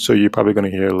public, so you're probably going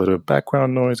to hear a little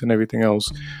background noise and everything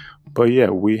else. But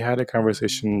yeah, we had a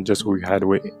conversation just what we had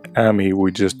with Amy.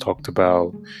 We just talked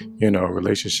about,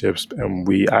 relationships, and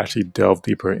we actually delved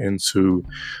deeper into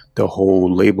the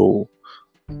whole label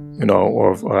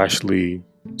or actually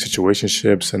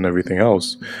situationships and everything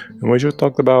else. And we just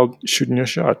talked about shooting your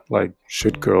shot. Like,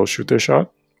 should girls shoot their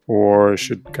shot? Or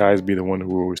should guys be the one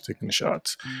who are always taking the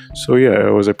shots? So yeah,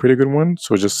 it was a pretty good one.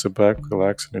 So just sit back,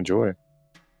 relax, and enjoy.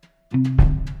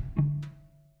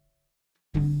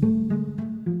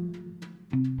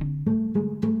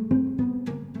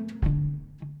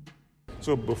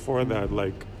 So before that,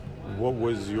 like, what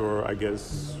was your, I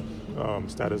guess,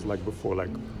 status like before?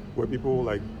 Like, were people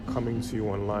like coming to you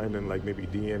online and like maybe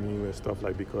DM you and stuff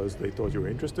like because they thought you were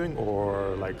interesting,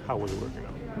 or like how was it working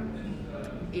out?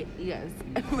 Yes,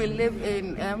 we live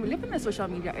in a social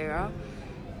media era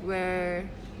where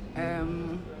I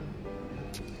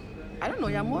don't know,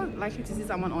 you're more likely to see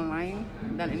someone online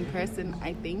than in person,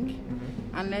 I think,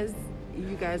 unless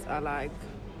you guys are like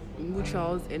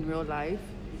mutuals in real life.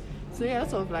 So yeah,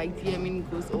 sort of like DMing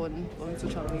goes on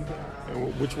social media.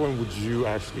 And which one would you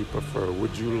actually prefer?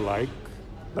 Would you like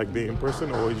the in person,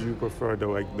 or would you prefer the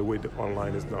way the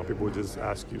online is now? People just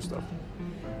ask you stuff.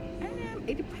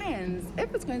 It depends.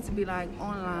 If it's going to be like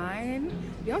online,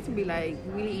 you have to be like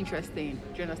really interesting.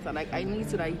 Do you understand? Like I need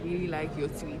to like really like your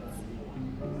tweets.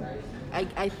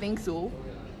 I think so.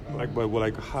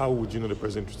 But how would you know the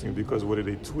person interesting? Because what did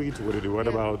they tweet? What did they write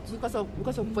about? Because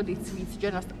of what they tweet. Do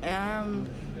you understand?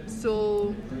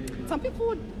 So some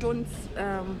people don't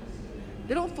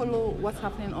they don't follow what's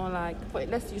happening on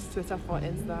let's use Twitter for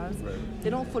instance. Right. They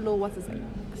don't follow what is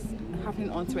happening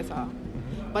on Twitter,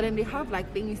 but then they have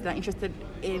like things they're interested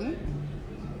in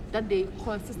that they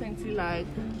consistently like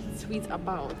tweet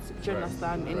about. Do you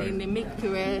understand? And then they make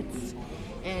threads.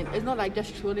 And it's not like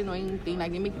just trolling or anything,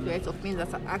 like they make threads of things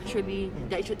that are actually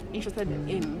they're interested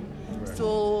in. Right.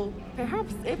 So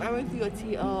perhaps if I went to your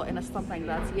TL and something like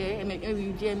that, yeah, and maybe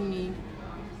you DM me,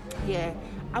 yeah,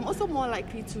 I'm also more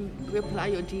likely to reply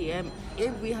your DM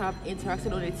if we have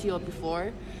interacted on a TL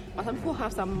before. But some people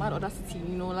have some mad audacity,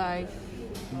 like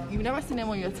you've never seen them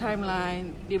on your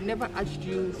timeline, they've never asked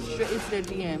you straight into their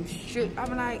DM.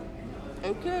 I'm like,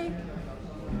 okay.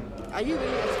 Are you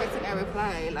really expecting a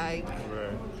reply? Right.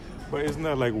 But isn't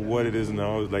that like what it is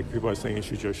now? Like people are saying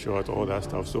shoot your shot, all that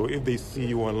stuff. So if they see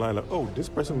you online, like, oh, this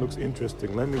person looks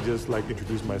interesting, let me just like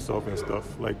introduce myself and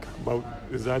stuff. Like,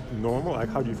 is that normal? Like,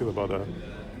 how do you feel about that?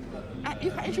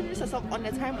 You can introduce yourself on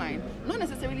the timeline. Not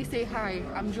necessarily say, hi,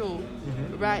 I'm Joe,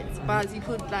 right? But you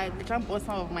could like jump on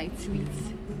some of my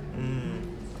tweets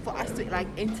for us to like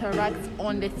interact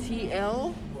on the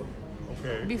TL.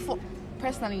 Okay. Before.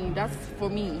 Personally, that's for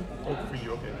me. Oh, for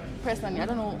you, okay. Personally, I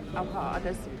don't know how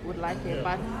others would like it,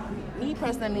 but me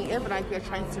personally, if like you're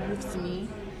trying to move to me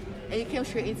and you came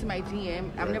straight into my DM,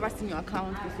 I've never seen your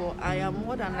account before, I am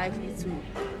more than likely to.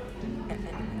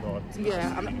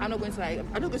 Yeah, I'm not going to like.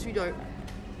 I'm not going to read your.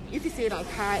 If you say like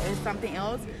hi and something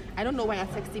else, I don't know why you're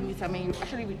texting me. So I mean, you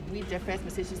actually read the first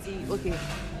message to see, okay,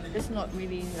 it's not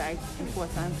really like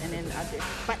important, and then add it.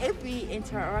 But if we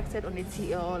interacted on the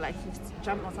TL, like you've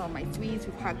jumped on some of my tweets,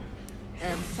 we've had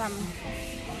some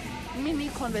mini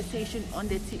conversation on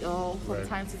the TL from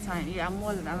time to time, yeah, I'm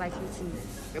more than likely to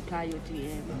reply your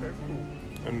DM. Okay, cool.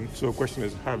 And so the question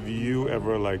is, have you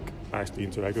ever like actually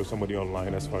interacted with somebody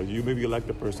online as far as you maybe like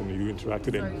the person you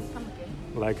interacted in?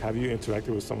 Like, have you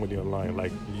interacted with somebody online,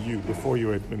 like you, before you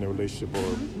were in a relationship,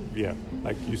 or yeah,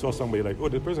 like you saw somebody like, oh,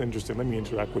 this person interesting, let me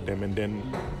interact with them, and then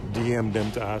DM them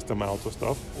to ask them out or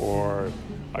stuff? Or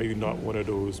are you not one of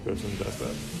those persons that does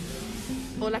that?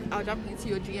 Or like I'll jump into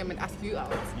your DM and ask you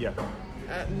out? Yeah.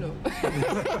 No.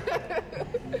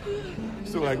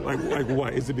 So like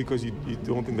why? Is it because you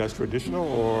don't think that's traditional,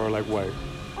 or like why?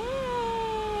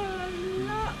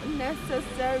 Not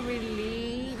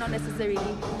necessarily. I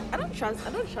don't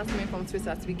trust men from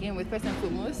Twitter to begin with, first and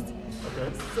foremost.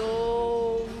 Okay.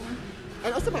 So,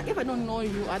 and also, if I don't know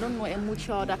you, I don't know a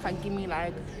mutual that can give me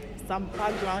like some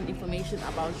background information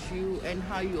about you and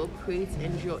how you operate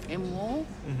and your MO.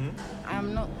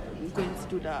 I'm not going to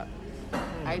do that.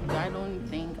 I don't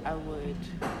think I would.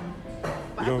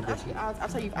 But I could ask you out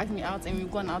after you've asked me out and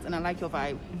we've gone out and I like your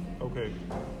vibe. Okay.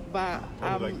 But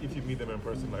like if you meet them in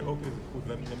person, like, okay, cool,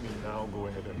 let me now go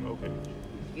ahead and okay.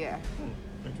 Yeah.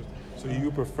 Interesting. So you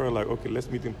prefer like, okay, let's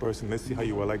meet in person, let's see how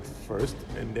you are like first,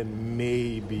 and then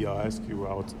maybe I'll ask you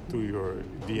out through your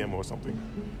DM or something?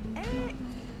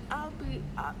 I'll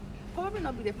probably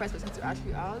not be the first person to ask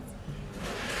you out.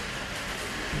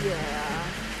 Yeah.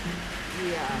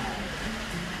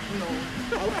 No.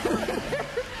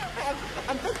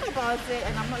 I'm thinking about it,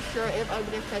 and I'm not sure if I'll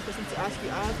be the first person to ask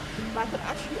you out. But I could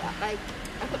actually, I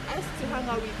could ask to hang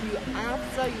out with you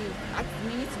after you ask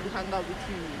me to hang out with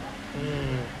you.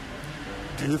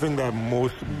 Do you think that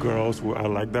most girls are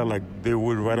like that? Like they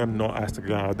would rather not ask the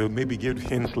guy out. They'll maybe give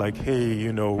hints like, hey,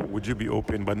 you know, would you be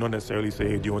open, but not necessarily say,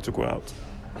 hey, do you want to go out?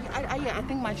 I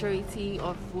think majority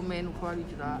of women will probably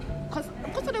do that.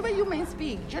 Because of the way you men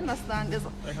speak, do you understand? There's,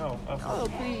 Like how? oh,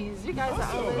 please. You guys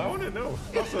are always... I want to know.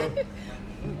 Also,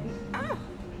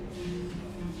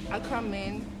 I come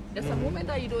in. There's a woman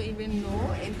that you don't even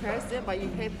know in person, but you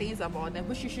hear things about them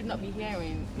which you should not be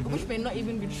hearing, which may not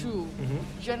even be true.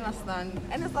 Do you understand?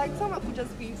 And it's like someone could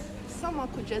just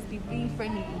be being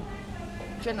friendly.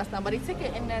 Do you understand? But they take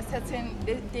it in a certain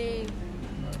they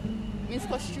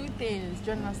misconstrue things.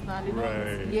 Do you understand? They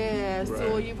don't, Right. yeah.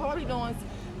 So Right. you probably don't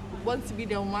want to be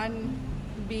the one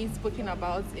being spoken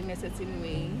about in a certain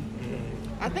way.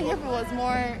 I think if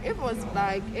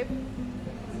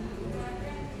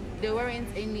there weren't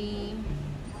any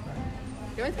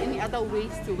other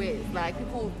ways to it, like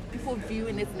people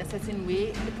viewing it in a certain way,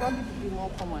 it probably would be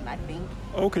more common, I think.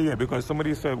 okay, yeah, because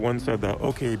somebody once said that,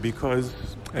 okay, because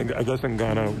and I guess in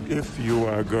Ghana, if you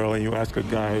are a girl and you ask a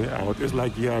guy out, it's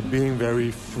like you're being very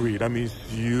free. That means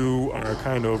you are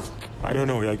kind of, I don't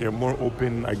know, like you're more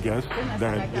open, I guess,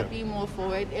 than Like that, being more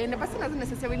forward, and the person doesn't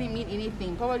necessarily mean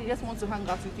anything. Probably just wants to hang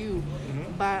out with you,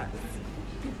 but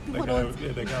people don't.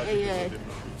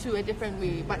 To a different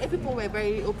way. But if people were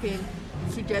very open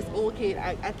to just, okay,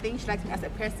 I think she likes me as a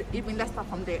person, even let's start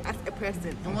from there, as a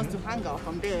person, and wants to hang out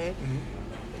from there,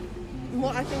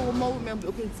 I think more women will be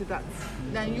open to that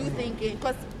than you thinking,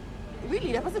 because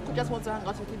really the person could just want to hang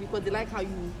out with you because they like how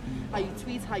you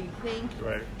tweet, how you think,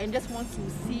 Right. and just want to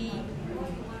see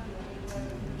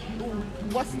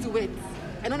what's to it,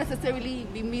 and not necessarily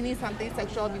be meaning something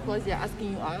sexual because they're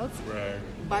asking you out. Right.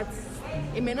 But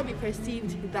it may not be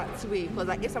perceived that way, because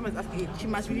like if someone's asking, she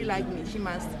must really like me, she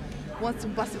must want to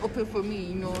bust it open for me,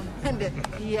 you know. And then,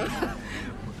 yeah.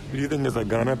 Do you think it's a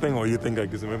Ghana thing, or you think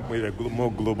like it's a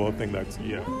more global thing? That's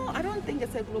No, I don't think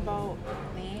it's a global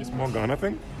thing. It's more Ghana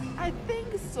thing. I think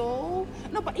so.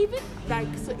 No, but even like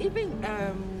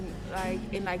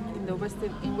in the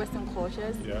Western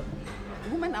cultures, Yeah.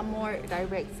 women are more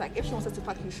direct. Like if she wants to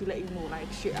fuck you, she'll let you know,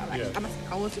 like straight up. Like Yeah.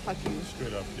 I want to fuck you.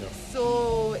 Straight up, yeah.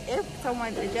 So if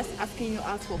someone is just asking you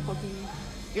out for coffee,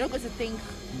 you're not going to think,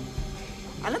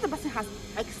 unless the person has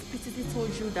explicitly told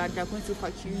you that they're going to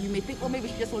fuck you, you may think, oh, maybe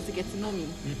she just wants to get to know me.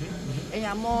 And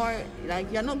you're more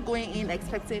like, you're not going in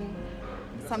expecting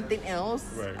something else.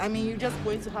 Right. I mean, you're just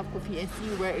going to have coffee and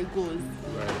see where it goes.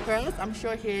 Right. First, I'm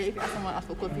sure here, if you ask someone out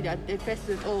for coffee, that the first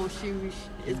is, oh, she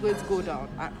is going to go down.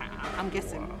 I'm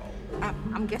guessing.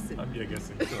 I'm guessing. I'm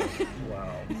guessing. So,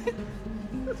 wow.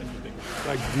 That's interesting.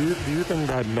 Like, do you think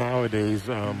that nowadays,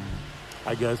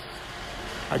 I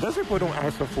guess people don't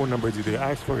ask for phone numbers. They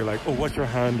ask for like, oh, what's your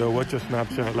handle? What's your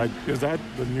Snapchat? Like, is that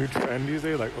the new trend these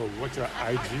days? Like, oh, what's your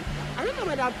IG? I don't know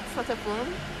where that started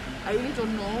from. I really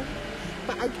don't know.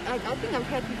 But I think I've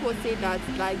heard people say that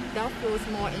like that feels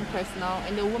more impersonal,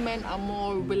 and the women are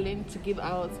more willing to give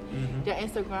out their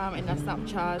Instagram and their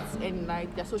Snapchats and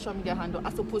like their social media handle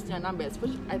as opposed to their numbers,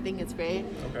 which I think is fair.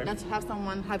 Okay. Not to have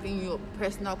someone having your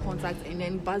personal contact and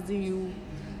then buzzing you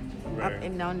Right. up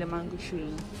and down the mango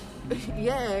tree.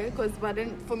 Yeah, but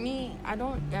then for me, I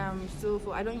don't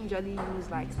I don't usually use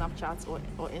like Snapchat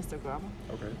or Instagram.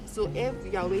 Okay. So if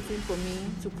you're waiting for me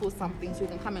to post something so you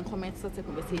can come and comment, start a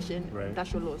conversation, Right.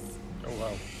 that's your loss. Oh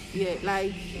wow. Yeah,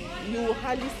 like you will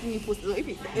hardly see me post. So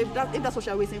if that's what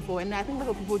you're waiting for, and I think that's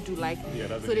what people do. Like, Yeah,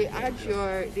 that's so a they good add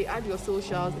thing, they add your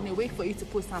socials and they wait for you to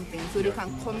post something so they Yeah.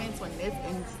 can comment on it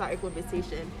and start a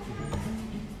conversation.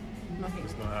 Nothing.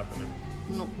 It's not happening.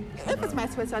 No. If it's my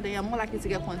Twitter, then you're more likely to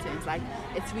get content, like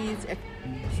a tweet.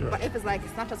 Sure. But if it's like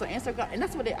Snapchat or Instagram, and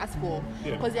that's what they ask for,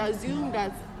 Yeah. because they assume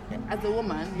that as a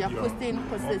woman, you're Yeah. posting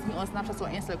consistently on Snapchat or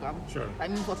Instagram. Sure. I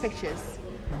mean, for pictures.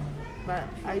 But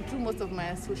I do most of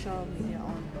my social media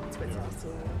on Twitter, so.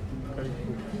 Okay,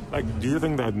 cool. Like, do you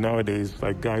think that nowadays,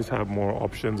 like, guys have more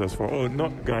options as far, oh,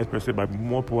 not guys per se, but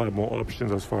more people have more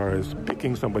options as far as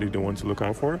picking somebody they want to look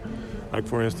out for? Like,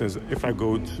 for instance, if I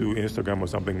go to Instagram or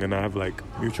something and I have, like,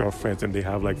 mutual friends and they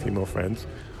have, like, female friends,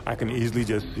 I can easily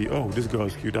just see, oh, this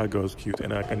girl's cute, that girl's cute,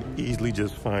 and I can easily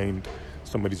just find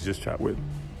somebody to just chat with.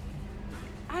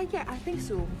 Yeah, I think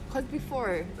so. Because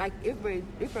before, like, if we're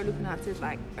looking at it,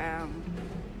 like,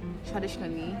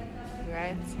 traditionally,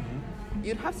 right?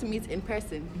 You'd have to meet in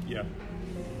person. Yeah.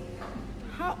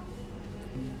 How?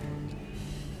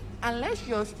 Unless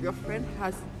your friend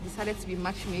has decided to be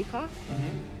matchmaker,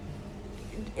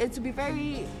 it could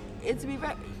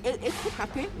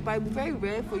happen, but it'd be very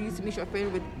rare for you to meet your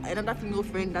friend with another female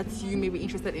friend that you may be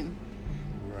interested in.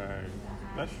 Right.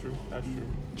 That's true. Do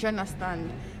you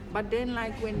understand? But then,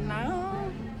 like, when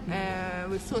now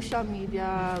with social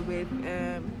media, with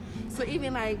so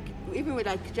even with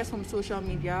like just from social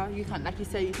media, you can, like you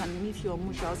said, you can meet your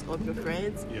mutuals of your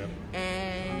friends,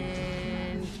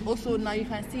 and also now you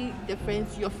can see the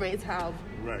friends your friends have.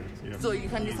 Right. Yeah. So you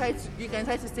can decide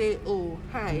to say, oh,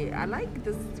 hi, I like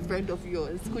this friend of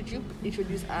yours. Could you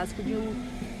introduce us? Could you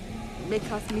make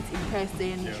us meet in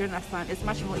person? Yeah. Do you understand? It's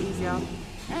much more easier.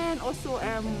 And also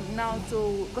now,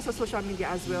 so because of social media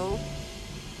as well,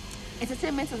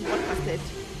 entertainment is broadcasted.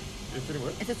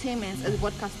 Entertainment is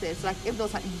broadcasted. So like if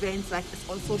those are events, like it's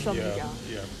on social media.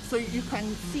 Yeah. So you can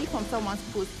see from someone's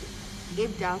post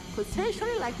if they are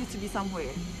potentially likely to be somewhere.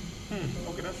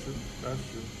 Okay, that's true.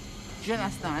 Do you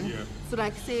understand? Yeah. So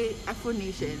like say Afro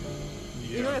Nation.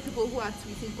 Yeah. You know the people who are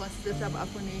tweeting consistently about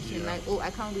Afro Nation, like, oh,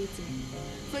 I can't wait to.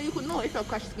 So you could know if your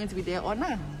crush is going to be there or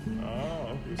not.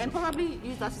 Oh, okay. And probably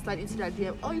use that to slide into that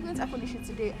DM. Oh, you're going to Afro Nation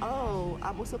today? Oh,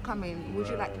 I'm also coming. Would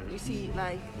you like, you see,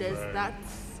 like, there's that.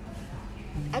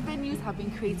 Avenues have been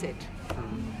created.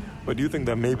 But do you think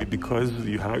that maybe because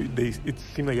it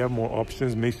seems like you have more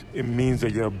options, it means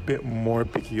that you're a bit more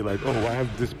picky, like, oh, I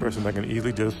have this person I can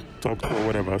easily just talk to or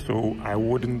whatever, so I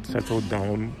wouldn't settle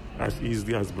down as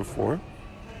easily as before?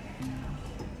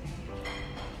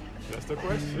 That's the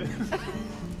question.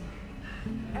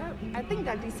 I think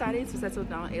that deciding to settle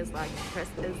down is like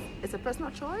it's a personal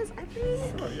choice, I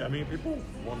think. Sure, yeah, I mean, people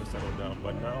want to settle down,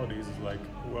 but nowadays it's like,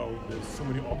 well, there's so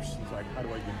many options, like, how do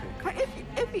I even think? But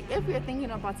if you're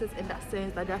thinking about it in that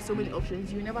sense, that there are so many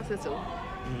options, you never settle.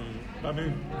 I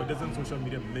mean, but doesn't social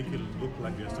media make it look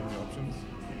like there's so many options?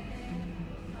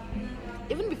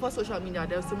 Even before social media,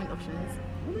 there are so many options.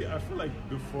 Really, I feel like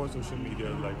before social media,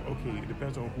 like, okay, it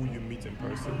depends on who you meet in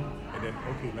person, and then,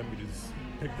 okay, let me just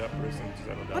pick that person to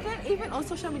settle down. But then even on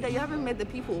social media, you haven't met the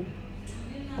people.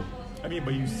 I mean,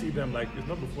 but you see them, like, it's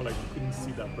not before, like, you couldn't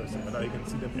see that person, but now you can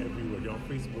see them everywhere. You're on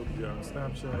Facebook, you're on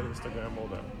Snapchat, Instagram, all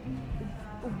that.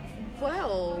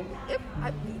 Well,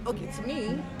 to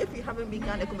me, if you haven't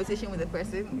begun a conversation with a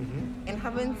person and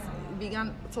haven't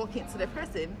begun talking to the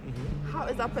person, how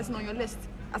is that person on your list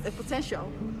as a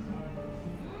potential?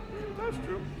 That's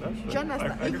true. Do you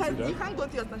understand? You can't go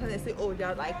to your Snapchat and say, oh,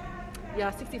 there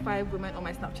are 65 women on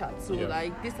my Snapchat, so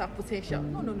like these have potential.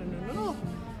 No.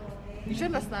 You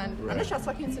understand? Right. Unless you're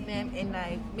talking to them and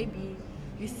like maybe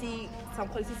you see some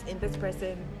qualities in this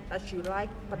person that you like,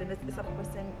 but then there's other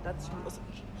person that you also.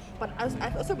 But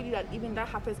I also believe that even that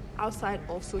happens outside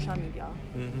of social media.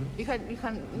 You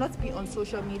can not be on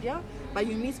social media, but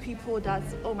you meet people that,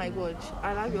 oh my God,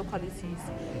 I like your qualities,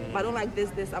 but I don't like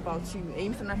this about you. And you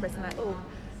meet another person like, oh,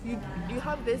 you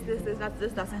have this that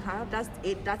this doesn't have, that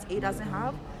A doesn't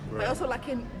have. Right. But also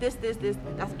lacking this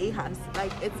that A has.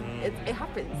 Like it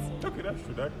happens. Okay, that's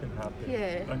true. That can happen.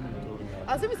 Yeah. That can totally happen.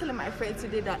 I was even telling my friend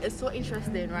today that it's so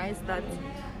interesting, right? That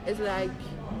it's like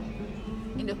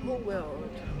in the whole world,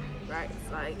 right?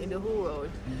 It's like in the whole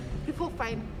world, people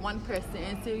find one person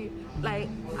and say, like,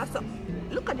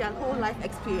 look at their whole life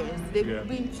experience. They've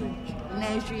been to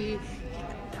nursery,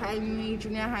 primary,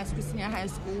 junior high school, senior high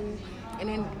school. And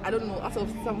then, I don't know, out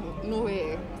of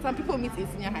nowhere, some people meet in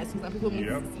senior high school, some people meet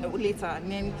later,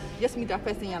 and then just meet that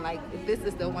person and like, this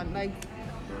is the one. Like,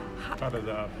 how does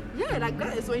that happen? Yeah, like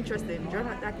that is so interesting.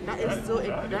 That is so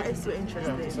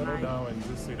interesting. Yeah, to settle like, down and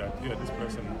just say that, this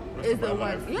person is the one.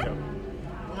 Life. Yeah.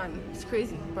 Man, it's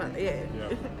crazy, but yeah.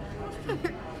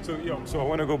 So I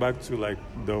want to go back to like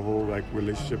the whole like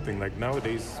relationship thing. Like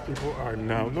nowadays,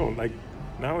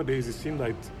 nowadays it seems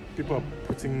like people are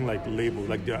putting like labels,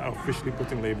 like they're officially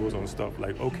putting labels on stuff.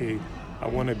 Like, okay, I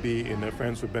want to be in a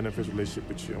friends with benefits relationship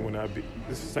with you. I want to be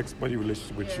this sex buddy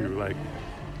relationship with you. Like,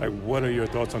 what are your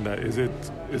thoughts on that?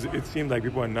 It seems like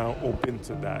people are now open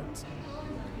to that.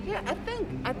 Yeah, I think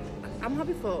I'm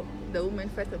happy for the woman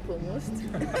first and foremost.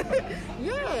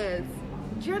 Yes.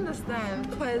 Do you understand?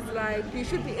 Because like you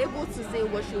should be able to say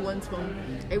what you want from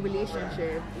a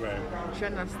relationship. Right. Do you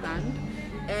understand?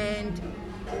 And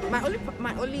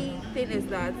my only thing is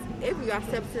that if you're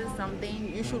accepting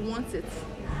something, you should want it.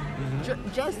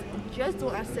 Just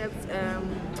don't accept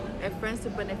a friends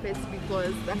with benefits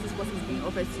because that is what is being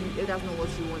offered to you. It doesn't know what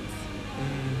you want.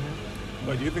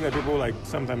 But do you think that people like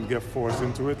sometimes get forced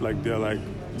into it? Like they're like,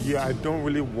 yeah, I don't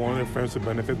really want a friends with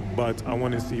benefit, but I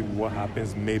want to see what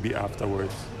happens maybe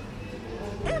afterwards.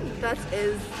 If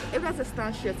that's a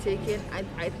stance you're taking,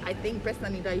 I think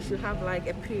personally that you should have like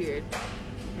a period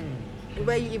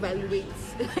where you evaluate,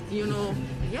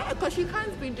 because you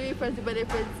can't be doing friends with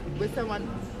benefits with someone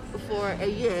for a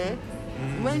year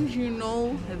when you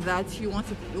know that you want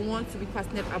to be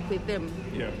partnered up with them.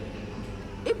 Yeah.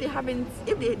 If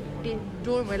they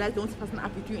don't realize they want to partner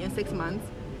up with you in 6 months,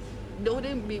 they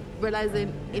wouldn't be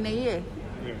realizing in a year.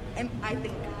 Yeah. And I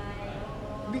think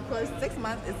because 6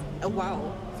 months is a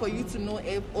while for you to know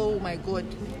if, oh my God,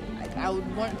 like, I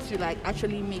would want to like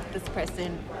actually make this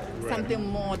person something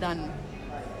more than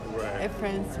a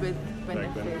friends with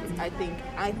benefits. I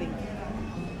think.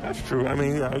 That's true. I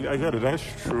mean, I get it. That's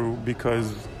true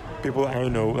because people I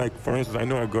know, like for instance, I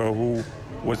know a girl who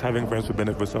was having friends with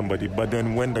benefits with somebody, but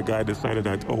then when the guy decided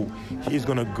that, oh, he's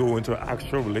gonna go into an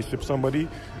actual relationship with somebody,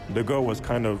 the girl was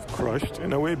kind of crushed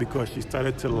in a way because she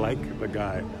started to like the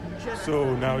guy.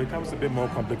 So now it becomes a bit more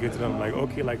complicated. I'm like,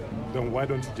 okay, like then why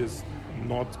don't you just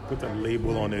not put a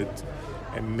label on it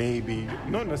and maybe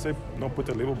not necessarily not put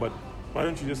a label, but why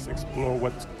don't you just explore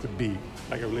what could be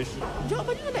like a relationship? Joe,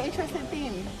 but you know the interesting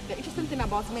thing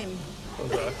about men.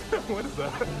 What's that? What is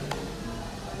that?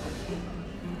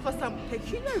 For some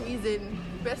peculiar reason,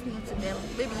 best known to them,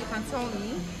 maybe you can tell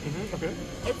me. Okay.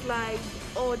 It's like,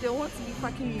 oh, they want to be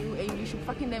fucking you and you should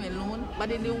fucking them alone, but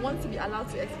then they want to be allowed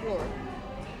to explore.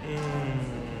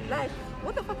 Like,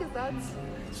 what the fuck is that?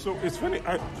 So it's funny,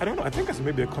 I don't know, I think it's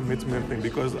maybe a commitment thing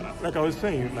because like I was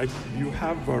saying, like you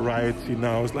have variety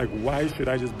now. It's like, why should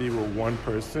I just be with one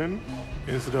person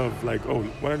instead of like, oh,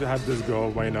 why don't I have this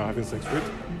girl right now having sex with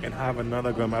and have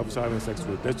another girl I'm also having sex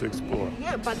with, just to explore.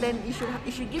 Yeah, but then you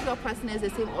should give your partners the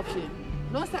same option.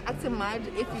 Don't start acting mad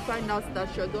if you find out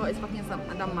that your girl is fucking some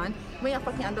other man when you're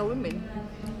fucking other women.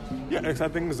 Yeah, I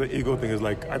think it's the ego thing. Is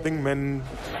like I think men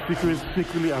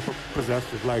secretly are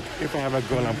possessive. Like if I have a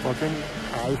girl I'm fucking,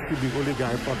 I should be the only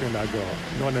guy fucking that girl.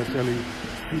 Not necessarily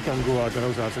he can go out and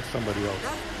also have sex with somebody else.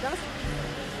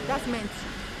 That's meant.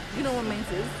 You know what meant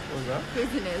is? What's that?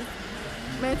 Craziness.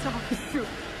 Mental issue.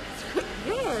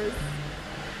 Yes.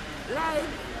 Like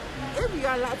if you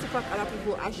are allowed to fuck other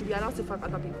people, I should be allowed to fuck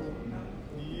other people.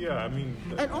 Yeah, I mean.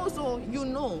 And also, you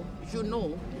know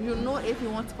if you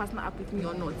want to partner up with me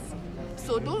or not.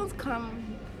 So don't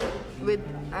come with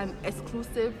an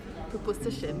exclusive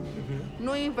proposition,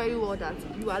 knowing very well that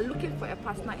you are looking for a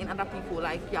partner in other people.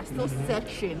 Like you are still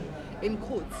searching, in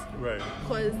quotes. Right.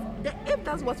 Because if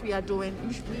that's what we are doing,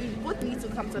 we both need to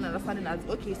come to an understanding that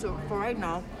okay, so for right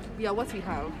now, we are what we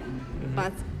have,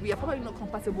 but we are probably not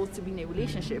compatible to be in a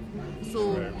relationship.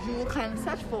 So you can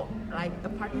search for like a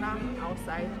partner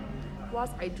outside.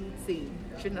 Whilst I do say,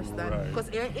 you understand? Because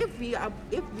if we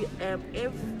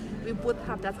both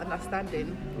have that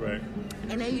understanding,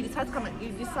 and then you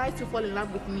decide to fall in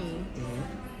love with me,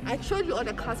 I showed you all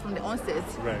the cards from the onset,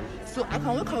 so I can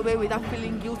walk away without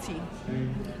feeling guilty.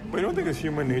 But you don't think it's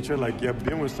human nature? Like you're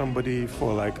being with somebody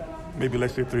for like maybe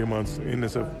let's say 3 months, and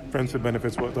it's a friends with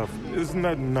benefits worth of. Isn't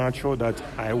that natural that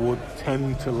I would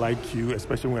tend to like you,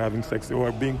 especially when we're having sex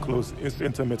or being close, it's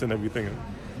intimate and everything?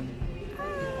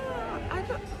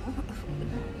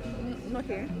 Not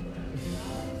here.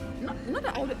 Not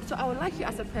that I would like you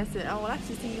as a person. I would like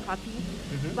to see you happy,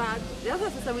 but that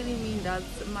doesn't necessarily mean that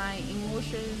my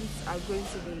emotions are going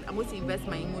to be. I'm going to invest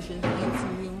my emotions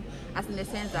into you, as in the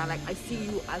sense that like I see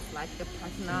you as like a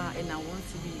partner and I want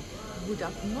to be good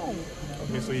at. No.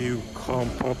 Okay, so you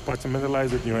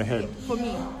compartmentalize it in your head. For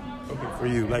me. Okay, for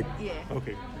you, like. Yeah.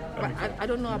 Okay. But I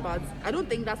don't know about. I don't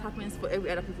think that happens for every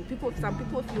other people. Some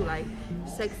people feel like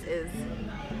sex is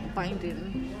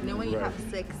binding. And then when you have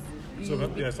sex. Some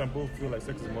people feel like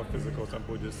sex is more physical, some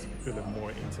people just feel it more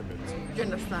intimate. Do you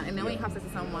understand? And then when you have sex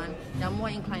with someone, you're more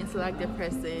inclined to like the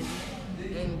person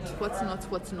and what's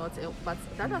not. But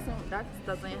that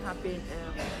doesn't happen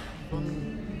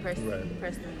personally.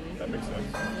 That makes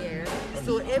sense. Yeah.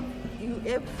 So if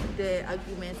the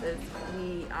argument is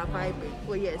we are vibing,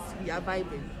 oh yes, we are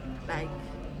vibing. Like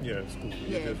it's cool.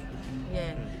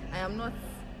 Yeah. I am not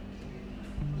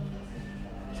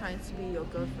trying to be your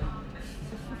girlfriend.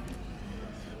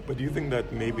 But do you think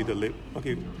that maybe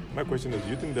my question is, do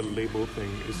you think the label thing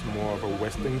is more of a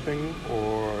Western thing,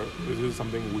 or is it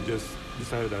something we just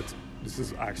decided that this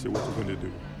is actually what we're going to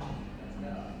do?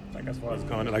 Like as far as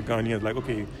Ghanaians, like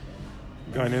okay,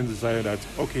 Ghanaians decided that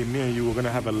okay, me and you were going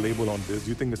to have a label on this. Do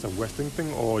you think it's a Western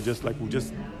thing, or just like we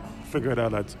just figured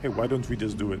out that hey, why don't we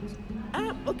just do it?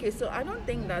 Okay, so I don't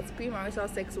think that premarital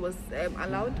sex was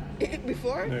allowed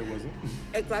before. No, it wasn't.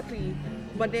 Exactly.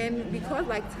 But then because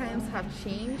like times have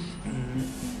changed,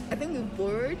 I think we're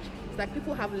bored. It's like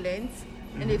people have learned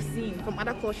and they've seen from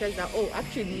other cultures that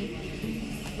actually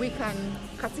we can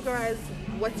categorize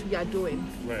what we are doing.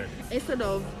 Right. Instead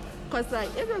of, because like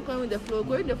if you're going with the flow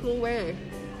where?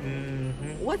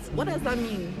 What does that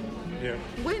mean? Yeah.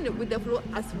 Going with the flow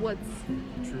as what?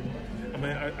 True. I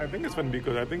mean, I think it's funny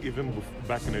because I think even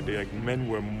back in the day, like men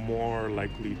were more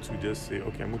likely to just say,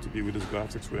 okay, I'm going to be with this girl,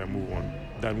 have sex with her, and move on,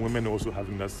 than women also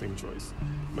having that same choice.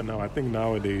 But now I think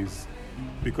nowadays,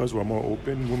 because we're more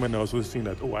open, women are also seeing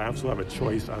that, I also have a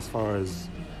choice as far as,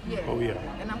 Yeah.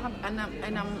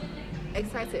 And I'm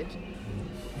excited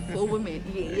for women.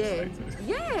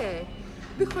 Yeah.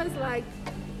 Because like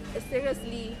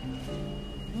seriously,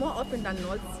 more often than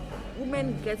not,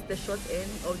 women get the short end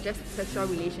of just sexual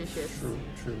relationships.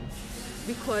 True.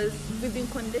 Because we've been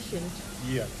conditioned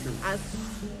as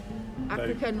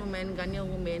African women, Ghanaian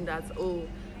women, that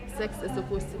sex is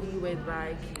supposed to be with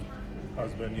like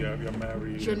husband, you're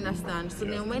married. Do you understand? So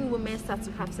then when women start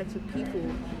to have sex with people,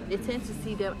 they tend to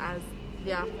see them as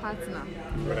their partner.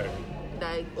 Right.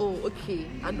 Like, okay,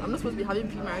 I'm not supposed to be having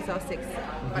premarital sex,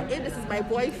 but if this is my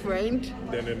boyfriend,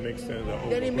 then it makes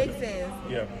sense.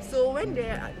 Yeah. So when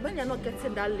they're not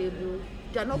getting that label,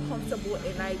 they're not comfortable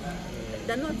and like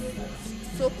they're not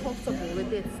so comfortable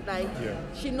with it. Like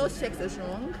she knows sex is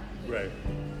wrong. Right.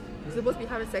 She's supposed to be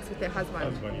having sex with her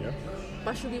husband.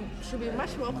 But she'll be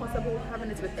much more comfortable having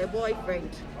it with a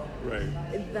boyfriend.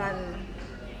 Right. Than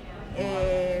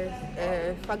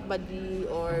a fuck buddy,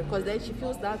 or because then she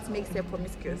feels that makes her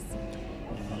promiscuous.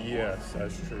 Yes,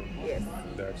 that's true. Yes,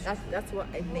 that's what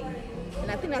I think, and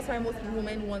I think that's why most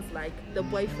women want like the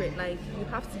boyfriend. Like, you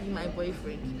have to be my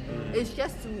boyfriend. It's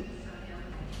just to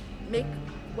make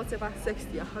whatever sex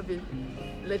you're having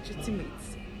legitimate.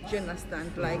 Do you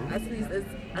understand? Like, at least it's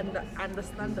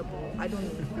understandable. I don't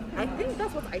know. I think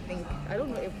that's what I think. I don't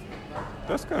know if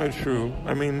that's kind of true.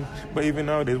 I mean, but even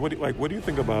nowadays, what do you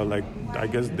think about, like, I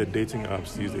guess the dating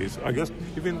apps these days? I guess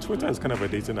even Twitter is kind of a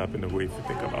dating app in a way, if you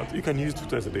think about it. You can use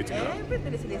Twitter as a dating app.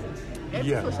 Everything is a dating app.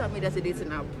 Every social media is a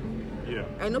dating app. Yeah.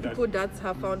 I know people that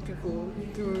have found people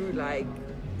through like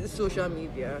social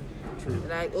media. True.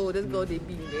 Like, this girl they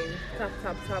be then tap,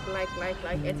 like,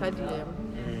 enter DM.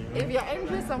 If you're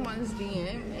entering someone's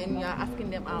DM and you're asking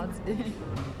them out,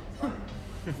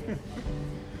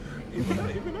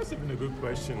 even that's even a good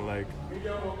question. Like,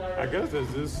 I guess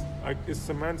there's this, it's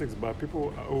semantics, but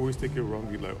people always take it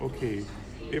wrongly. Like, okay,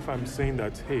 if I'm saying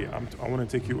that, hey, I want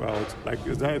to take you out, like,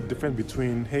 is that a difference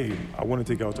between, hey, I want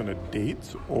to take you out on a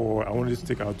date, or I want to just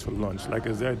take you out to lunch? Like,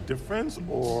 is there a difference,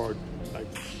 or like?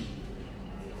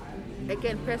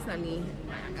 Again, personally,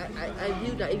 I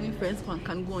view that even friends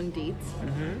can go on dates.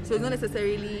 So it's not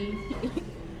necessarily,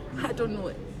 I don't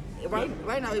know.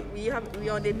 Right now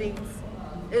we're on the dates.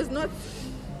 It's not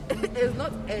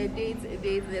a date in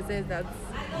the sense that.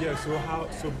 Yeah. So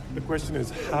the question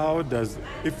is, how does,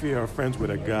 if you are friends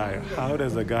with a guy, how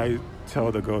does a guy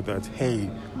tell the girl that, hey,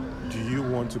 do you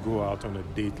want to go out on a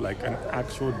date, like an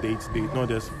actual date, not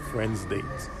just friends date?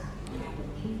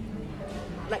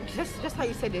 Like just how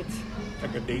you said it.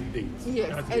 Like a date.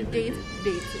 Yes, a date.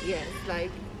 Yes,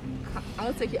 like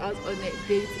I'll take you out on a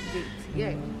date.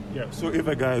 Yeah. Yeah. So if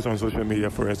a guy is on social media,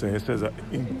 for instance, and it says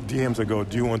in DMs a girl,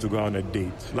 do you want to go on a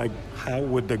date? Like, how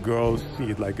would the girl see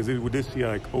it? Like, would they see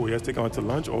like, let's take her out to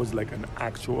lunch, or is it like an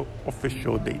actual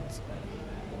official date?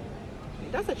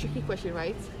 That's a tricky question,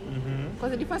 right?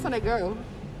 Because it depends on the girl.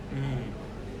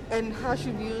 And how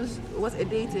she views what a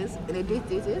date is and a date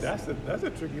is. That's a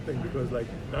tricky thing, because like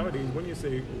nowadays when you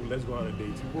say, let's go on a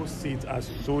date, people see it as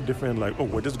so different, like,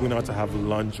 we're just going out to have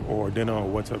lunch or dinner or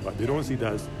whatever. They don't see it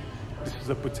as, this is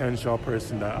a potential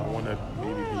person that I want to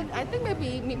maybe be. I think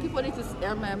maybe people need to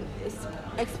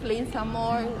explain some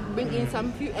more, bring in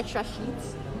some few extra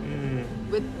sheets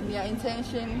with their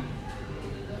intention.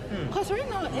 Because right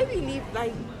now, if you leave,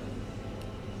 like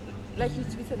you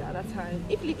tweeted at that time,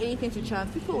 if you leave anything to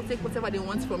chance, people will take whatever they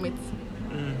want from it.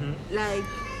 Like,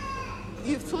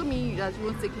 you've told me that you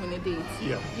won't take me on a date.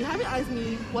 Yeah. You haven't asked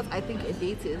me what I think a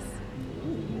date is.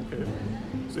 Okay.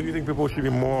 So you think people should be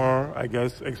more, I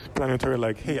guess, explanatory,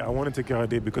 like, hey, I want to take you on a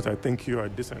date because I think you are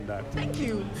this and that. Thank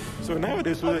you. So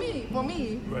nowadays, for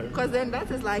me, because then that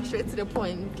is like straight to the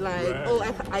point. Like,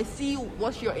 I see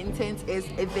what your intent is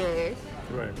there.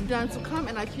 Right. Than to come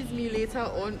and accuse me later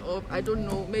on of, I don't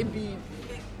know, maybe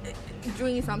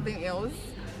doing something else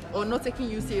or not taking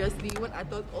you seriously when I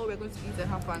thought, we're going to eat and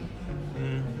have fun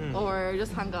or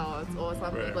just hang out or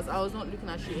something, because I was not looking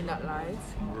at you in that light.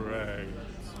 Right.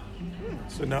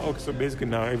 So now, so basically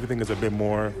now everything is a bit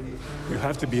more, you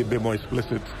have to be a bit more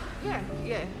explicit. Yeah.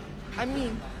 I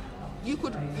mean, you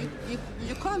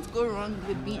can't go wrong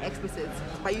with being explicit,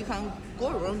 but you can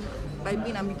go wrong by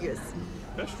being ambiguous.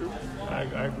 That's true. I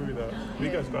agree with that.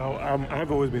 Because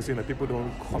I've always been saying that people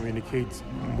don't communicate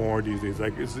more these days.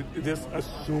 Like, it's just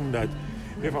assume that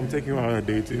if I'm taking you on a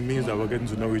date, it means that we're getting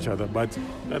to know each other. But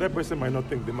the other person might not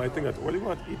think. They might think that, you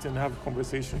want to eat and have a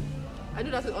conversation. I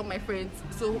do that with all my friends.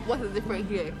 So what is different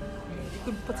here? You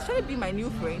could potentially be my new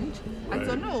friend. I Right.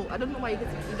 don't know. I don't know why you hit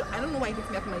me. I don't know why you hit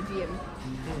me up in my DM.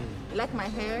 You like my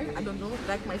hair? I don't know. You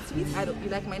like my sweets? I don't. You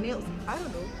like my nails? I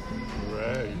don't know.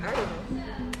 Right. I don't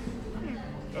know.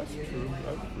 That's true.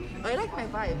 That's true. Or you like my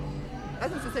vibe?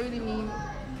 Doesn't necessarily mean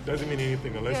Doesn't mean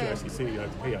anything unless you Yeah. actually say,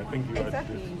 like, hey, I think you like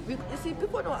exactly. this. You see,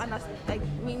 people don't understand. Like,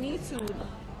 we need to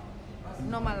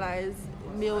normalize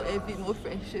male and female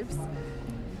friendships.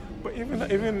 But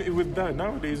even with that,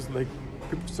 nowadays, like,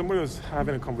 somebody was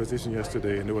having a conversation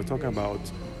yesterday and they were talking about,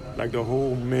 like, the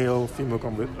whole male-female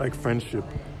like friendship.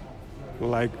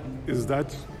 Like, is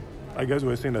that, I guess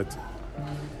we're saying that,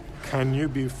 can you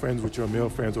be friends with your male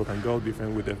friends or can girls be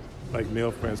friends with their, like,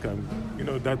 male friends? Can,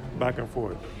 that back and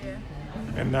forth. Yeah.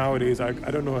 And nowadays, I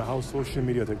don't know how social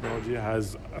media technology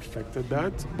has affected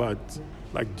that, but,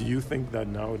 like, do you think that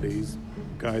nowadays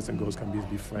guys and girls can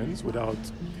be friends without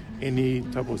any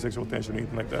type of sexual tension or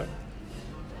anything like that?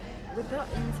 Without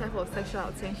any type of sexual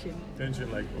attention. Tension,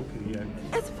 like, okay,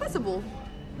 yeah. It's possible.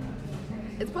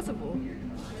 It's possible.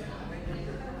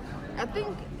 I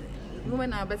think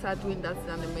women are better at doing that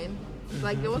than the men.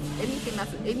 Like, they want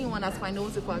anyone that's fine, they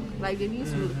want to fuck. Like, they need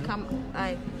to come.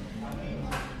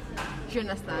 Do you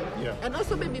understand? Yeah. And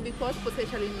also maybe because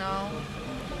potentially now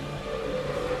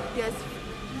there's,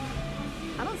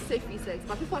 I don't say free sex,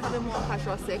 but people are having more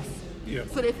casual sex. Yeah.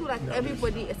 So they feel like Yeah.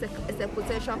 everybody is a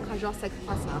potential casual sex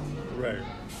partner. Right.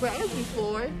 Whereas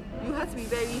before, you had to be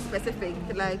very specific.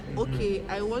 Like, okay,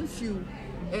 I want you,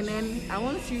 and then I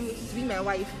want you to be my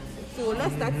wife. So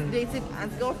let's start dating as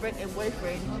girlfriend and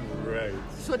boyfriend. Right.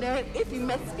 So then, if you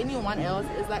met anyone else,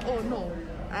 it's like, oh no,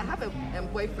 I have a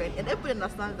boyfriend, and everybody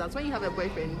understands that when you have a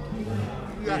boyfriend,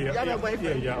 you have a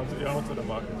boyfriend. Yeah, you're onto the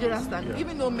market. Do you understand? Yeah.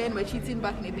 Even though men were cheating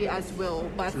back in the day as well,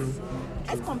 but True.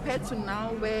 as compared to now,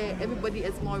 where everybody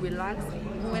is more relaxed,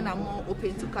 women are more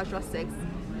open to casual sex,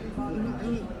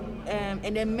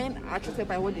 and then men are attracted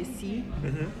by what they see.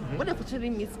 When they potentially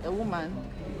meet a woman,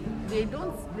 they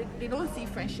don't see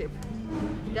friendship.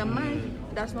 Their mind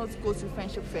does not go to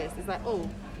friendship first. It's like, oh,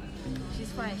 she's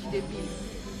fine, she did be.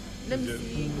 Let me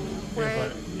see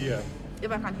where Yeah,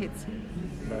 if I can hit.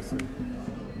 that's it.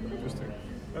 Interesting.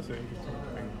 That's an interesting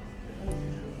thing.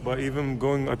 But even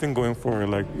going forward,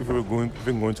 like if we're going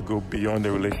to go beyond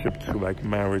the relationship to like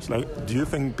marriage, like do you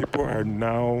think people are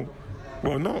now?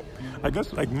 Well, no. I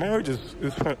guess like marriage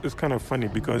is kind of funny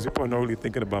because people are not really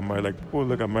thinking about marriage. Like people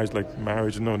look at marriage like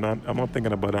marriage. No, I'm not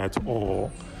thinking about that at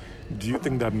all. Do you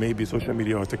think that maybe social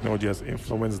media or technology has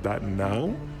influenced that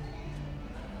now?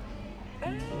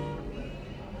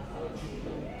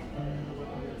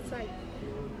 It's like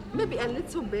maybe a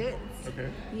little bit. Okay.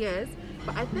 Yes,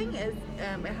 but I think it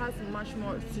has much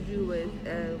more to do with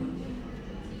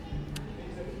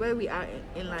where we are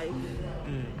in life.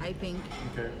 I think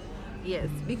Okay. yes,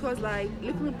 because like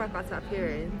looking back at our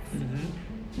parents,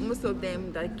 most of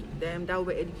them that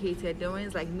were educated, the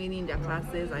ones like many in their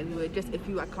classes, like we were just a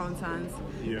few accountants,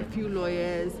 Yeah. a few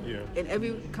lawyers, Yeah. and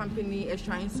every company is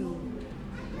trying to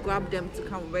grab them to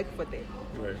come work for them.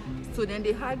 Right. So then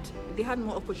they had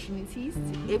more opportunities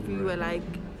if you were like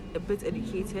a bit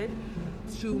educated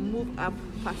to move up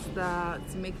faster,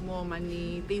 to make more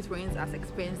money. Things weren't as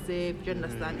expensive, do you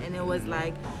understand? And it was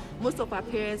like most of our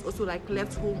parents also like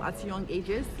left home at young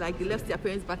ages. Like they left their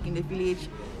parents back in the village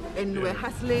and were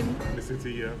hustling. The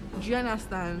city, yeah. Do you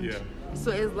understand? Yeah.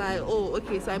 So it's like, oh,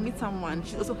 okay, so I meet someone,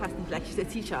 she's also hustling, like she's a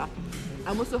teacher.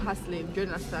 I'm also hustling, do you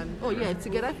understand? Oh yeah,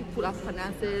 together if we pull up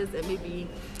finances and maybe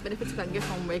benefits we can get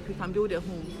from work, we can build a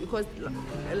home. Because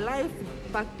life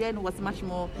back then was much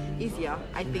more easier,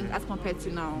 I think, as compared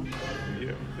to now.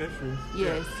 Yeah, that's true.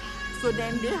 Yes. So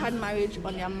then they had marriage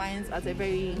on their minds at a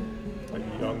very, Like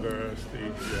younger stage,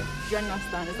 yeah. do you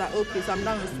understand? It's like, okay, so I'm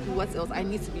done with school, what else? I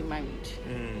need to be married.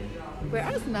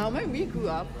 Whereas now, when we grew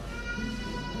up,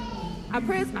 our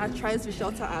parents are trying to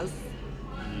shelter us.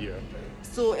 Yeah.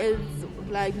 So it's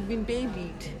like we've been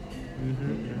babied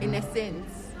in a sense.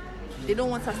 They don't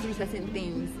want us to do certain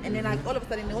things. And then like all of a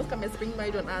sudden they want to come and spring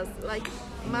marriage on us. Like,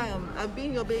 ma'am, I've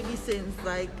been your baby since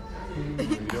like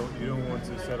You don't want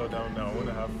to settle down now, want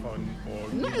to have fun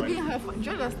or not even have fun.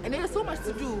 Just, and there's so much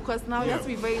to do because now you have to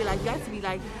be very like you have to be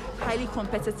like highly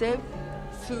competitive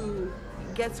to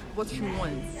get what you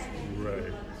want.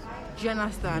 Right. Do you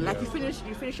understand? Like you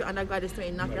finish your undergrad, it's not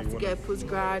enough. You have to get a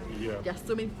postgrad. Yeah. There are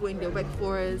so many people in the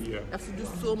workforce. Yeah. You have to do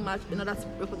so much in order to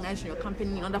recognize in your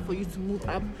company, in order for you to move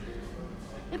up.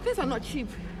 And things are not cheap.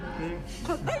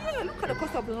 Cause look at the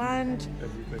cost of land.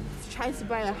 Everything. Trying to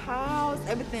buy a house,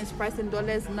 everything is priced in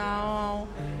dollars now.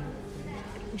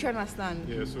 Do you understand?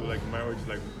 Yeah, so like marriage is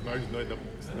not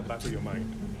in the back of your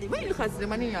mind. when you look at the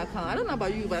money in your account, I don't know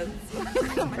about you, but when I look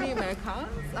at the money in my account,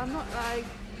 I'm not like.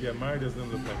 Yeah, mine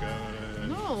doesn't look like a.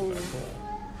 No.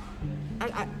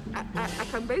 I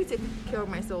can barely take care of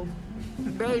myself.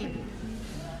 Barely.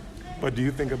 But do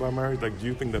you think about marriage? Like, do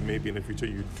you think that maybe in the future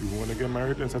you do want to get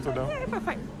married and settle down?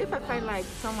 Yeah, if I find like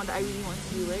someone that I really want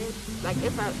to be with, like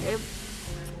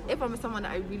if I'm someone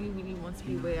that I really, really want to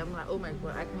be with, I'm like, oh my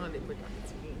god, I cannot live without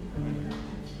it.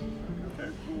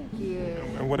 Okay.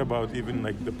 Yeah. And what about even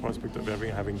like the prospect of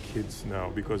having kids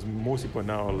now? Because most people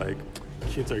now are like,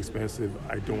 kids are expensive.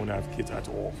 I don't want to have kids at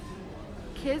all.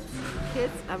 Kids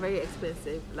are very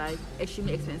expensive, like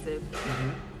extremely expensive.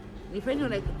 Depending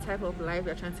on like the type of life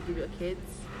you're trying to give your kids.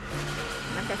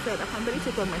 Like I said, I can barely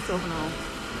take care of myself now.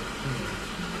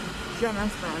 Do you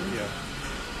understand? Yeah.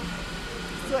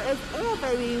 So it's all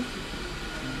very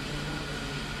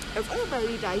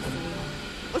dicey.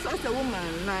 Also as a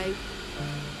woman, like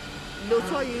they'll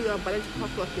tell you your biological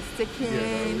clock is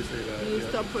ticking, you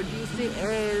stop producing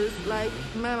eggs. Like,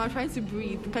 ma'am, I'm trying to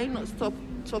breathe. Can you not stop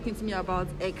talking to me about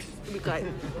eggs? Because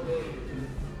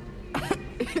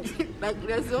like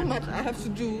there's so much I have to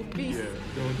do. Please. Yeah,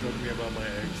 don't talk to me about my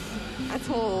eggs. At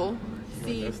all.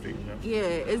 See, yeah,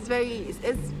 it's very,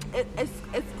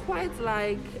 it's quite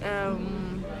like,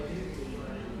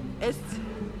 it's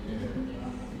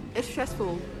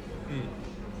stressful.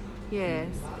 Yes,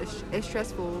 it's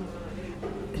stressful.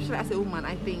 Especially as a woman,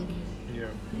 I think. Yeah.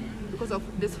 Because of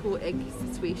this whole egg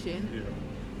situation. Yeah,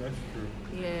 that's true.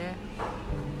 Yeah.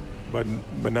 But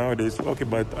nowadays, okay,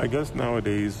 but I guess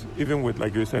nowadays, even with,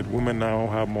 like you said, women now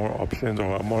have more options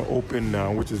or are more open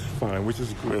now, which is fine, which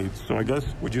is great. So I guess,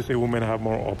 would you say women have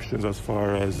more options as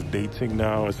far as dating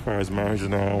now, as far as marriage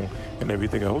now, and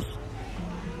everything else?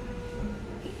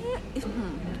 Yeah.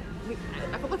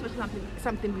 I forgot to mention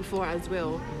something before as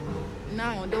well.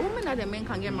 Now, the woman and the men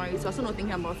can get married, so I'm still not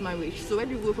thinking about marriage. So where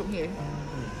do you go from here?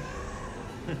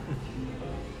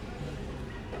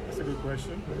 That's a good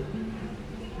question.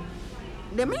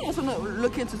 The men also not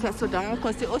looking to settle down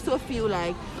because they also feel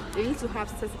like they need to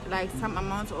have like some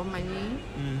amount of money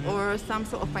or some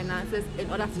sort of finances in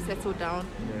order to settle down,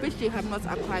 which they have not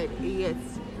acquired yet.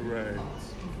 Right.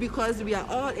 Because we are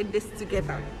all in this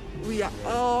together. We are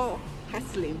all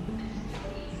hustling,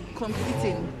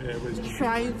 competing,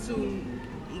 trying to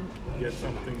get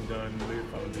something done, lay a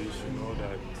foundation, all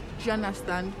that. Do you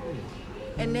understand?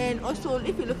 And then also,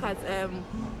 if you look at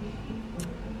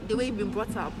the way you've been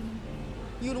brought up,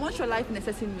 you want your life in a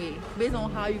certain way based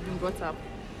on how you've been brought up.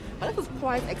 But that is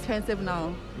quite expensive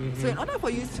now. So in order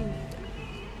for you to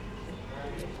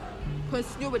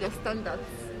continue with the standards,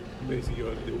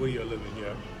 basically the way you're living,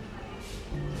 yeah.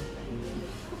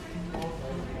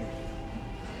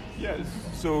 Yes.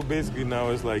 So basically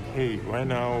now it's like, hey, right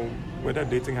now, whether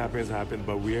dating happens,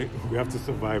 but we have to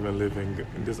survive and live in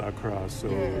this Accra. So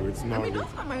it's not. I mean, don't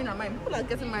start marrying at mine. People are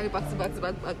getting married back to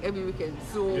back every weekend.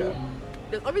 So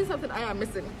there's obviously something I am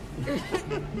missing.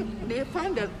 They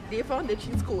found the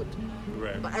cheat code.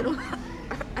 Right. But I don't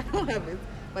have it.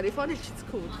 But they found the cheat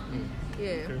code.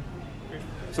 Yeah.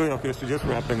 Okay. So just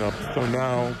wrapping up. So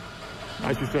now,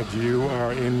 as you said, you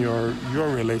are in your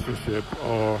relationship,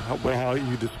 or how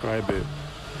you describe it.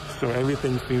 So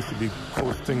everything seems to be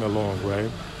coasting along, right?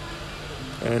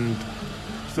 And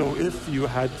so if you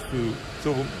had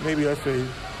to, maybe let's say,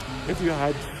 if you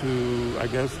had to, I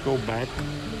guess, go back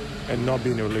and not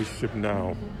be in a relationship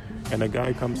now, and a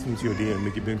guy comes into your DM,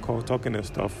 like you've been talking and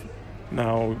stuff,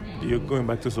 now you're going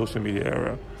back to social media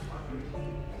era.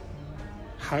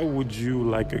 How would you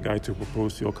like a guy to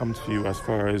propose to you or come to you as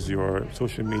far as your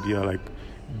social media? Like,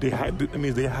 they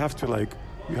have to, like,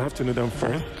 you have to know them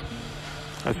first,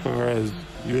 as far as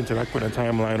you interact with a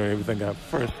timeline or everything at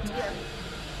first.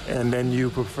 And then you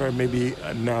prefer maybe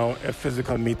now a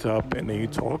physical meetup and then you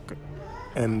talk,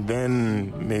 and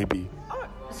then maybe. Oh,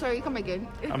 sorry, come again.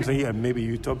 I'm saying, maybe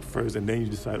you talk first and then you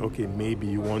decide, okay, maybe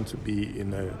you want to be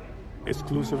in a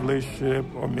exclusive relationship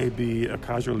or maybe a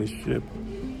casual relationship.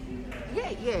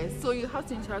 Yeah. So you have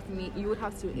to interact with me. You would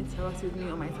have to interact with me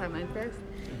on my timeline first,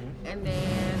 and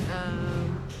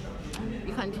then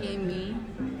you can DM me.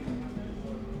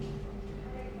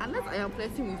 Unless I am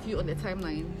flirting with you on the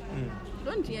timeline,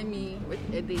 don't DM me with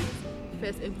a date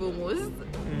first and foremost.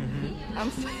 I'm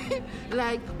saying,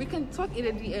 like, we can talk in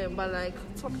a DM, but like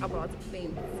talk about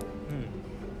things.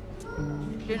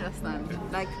 Do you understand?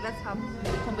 Like, let's have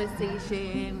a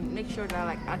conversation. Make sure that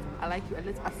like I like you,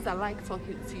 as I like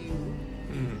talking to you.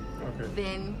 Okay.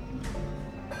 Then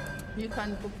you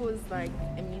can propose like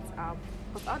a meet up.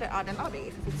 Because out there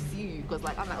it's to see you. Because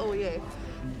like I'm like, oh yeah,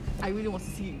 I really want to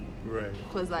see you. Right.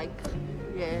 Because like,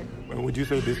 Yeah. And would you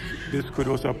say this could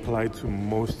also apply to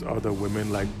most other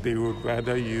women? Like they would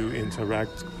rather you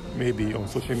interact maybe on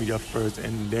social media first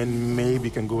and then maybe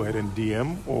can go ahead and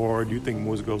DM? Or do you think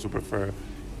most girls would prefer,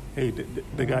 hey,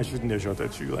 the guy shooting their shot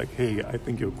at you, like, hey, I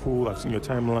think you're cool, I've seen your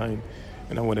timeline,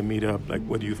 and I want to meet up. Like,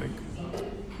 what do you think?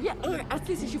 Yeah, or at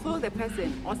least you should follow the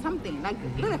person or something. Like,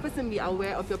 let the person be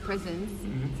aware of your presence.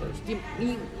 First.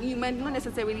 You might not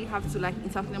necessarily have to like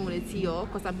interact with them on the TL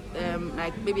because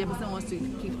like maybe a person wants to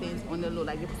keep things on the low.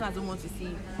 Like the person doesn't want to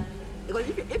see. Because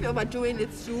if you're overdoing it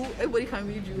too, everybody can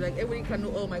read you. Like everybody can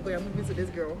know. Oh my God, I'm moving to this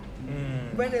girl.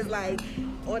 When it's like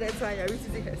all the time you're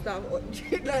retweeting her stuff, or,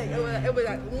 like everybody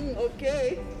like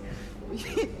okay.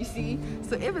 You see,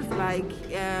 so if it's like,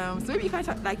 so maybe you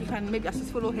can maybe just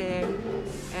follow her,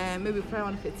 maybe reply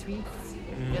one of her tweets.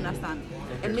 You understand?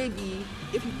 And maybe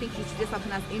if you think she should do something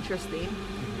that's interesting,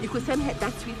 you could send her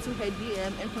that tweet to her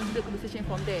DM and continue the conversation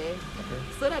from there.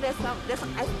 So that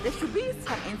there should be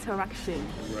some interaction.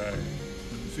 Right.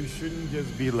 So you shouldn't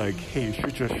just be like, hey,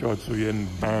 shoot your shot, so you then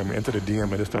bam, enter the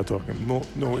DM and they start talking.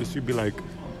 No, it should be like,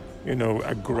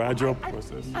 a gradual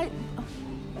process. I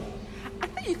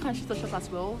think you can shoot a shot as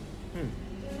well.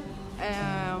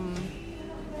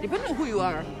 Depending on who you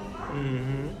are.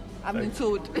 I've been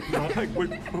told. Like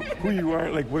who you are,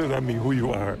 like what does that mean? Who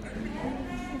you are?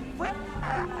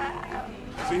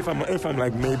 So if I'm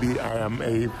like maybe I am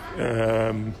a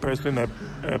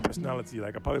personality,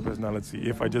 like a public personality.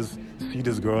 If I just see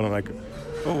this girl and I'm like,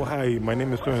 oh hi, my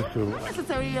name is so and so. Not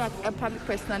necessarily like a public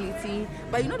personality,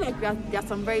 but like there are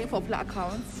some very popular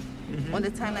accounts on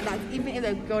the timeline that even if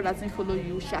the girl doesn't follow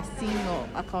you, she has seen your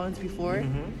account before.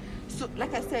 So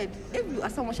like I said, if you are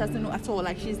someone she doesn't know at all,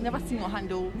 like she's never seen your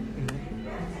handle,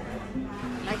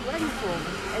 like where are you from?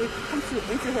 And it comes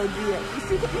into her DM, you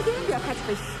see, you can be a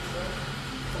catfish.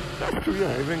 That's true,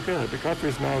 yeah, even the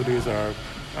catfish nowadays are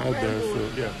out there, so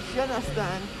yeah. You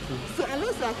understand? So it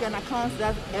looks like an account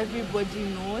that everybody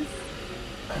knows.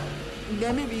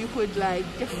 Then maybe you could like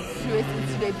just straight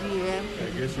into the DM.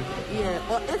 I guess you could. Yeah,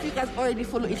 or if you guys already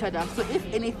follow each other. So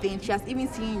if anything, she has even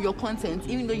seen your content,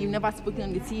 even though you've never spoken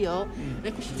on the TL,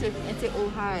 then could she check and say, oh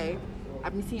hi,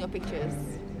 I've been seeing your pictures.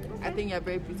 I think you're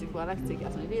very beautiful. I like to take you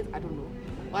out on days. I don't know.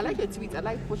 Well, I like your tweets. I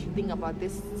like what you think about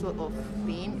this sort of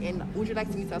thing. And would you like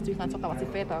to meet us so we can talk about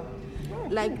it further?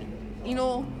 Like,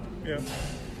 Yeah.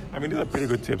 I mean, these are pretty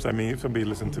good tips. I mean, if somebody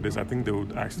listened to this, I think they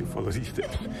would actually follow these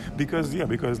tips.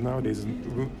 Because nowadays,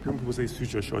 when people say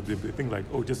shoot your shot, they think like,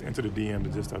 oh, just enter the DM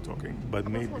and just start talking. But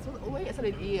maybe... When you enter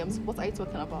the DMs, what are you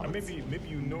talking about? Maybe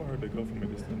you know her, the girl from a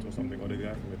distance or something, or the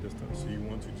guy from a distance, so you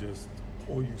want to just...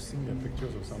 Or you've seen their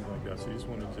pictures or something like that, so you just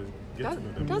want to just get to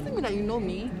know them. Doesn't mean that you know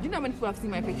me. Do you know how many people have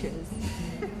seen my pictures?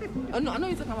 Oh, no, I know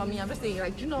you're talking about me. I'm just saying,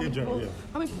 like, do you know how many people? Do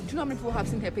you know how many people have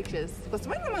seen her pictures? Because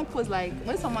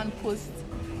when someone posts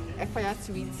a fire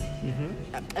tweet,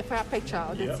 a fire picture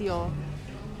on the TL,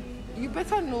 you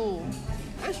better know.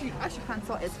 As you can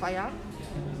tell, it's fire.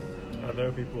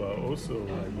 Other people are also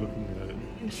like looking at it.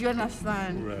 Do you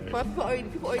understand? Right. But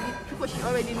people she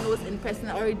already knows in person,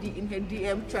 already in her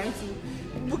DM trying to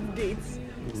book dates.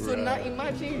 Right. So now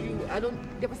imagine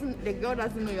the girl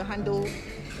doesn't know your handle.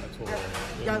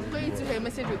 You're going to her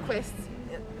message request.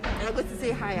 And I'm going to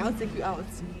say hi, I'll take you out.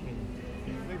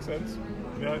 Makes sense.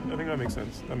 Yeah, I think that makes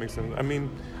sense. I mean,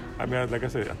 like I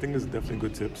said, I think it's definitely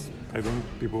good tips. I think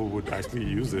people would actually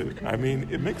use it. I mean,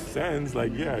 it makes sense.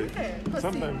 Like,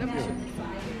 sometimes.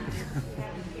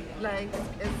 Like,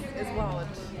 it's wild.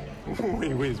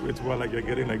 wait, it's wild. Like you're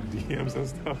getting like DMs and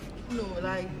stuff. No,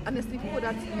 like honestly, people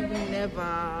that you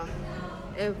never,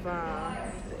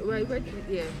 ever,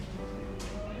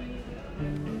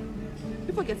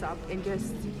 people get up and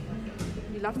just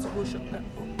you love to go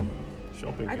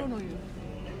shopping. I don't know you.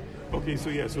 Okay,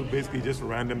 so basically just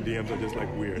random DMs are just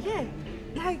like weird. Yeah,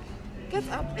 like get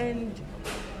up and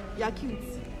you're cute.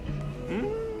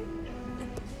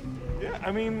 Yeah,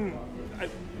 I mean,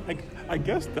 I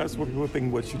guess that's what people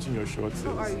think what shooting your shorts is.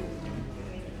 How are you?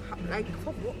 Like,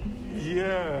 for what?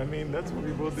 Yeah, I mean, that's what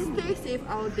people do. Stay safe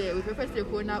out there with your first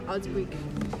corona outbreak.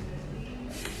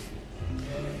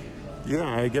 Yeah,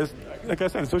 I guess, like I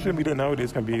said, social media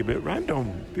nowadays can be a bit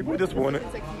random. People just want it.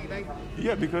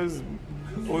 Yeah, because...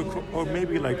 Or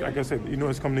maybe like I said,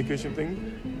 it's a communication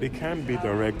thing. They can be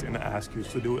direct and ask you,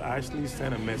 so they will actually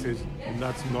send a message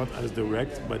that's not as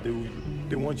direct, but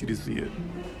they want you to see it,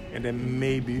 and then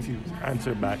maybe if you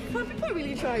answer back. But people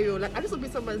really try, like I just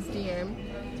opened someone's DM,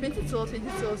 2012,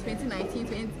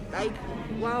 2019, like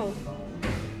wow.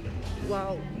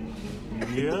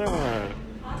 Yeah,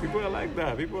 people are like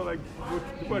that. People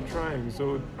are trying.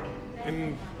 So,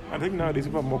 and I think nowadays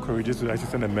people are more courageous to actually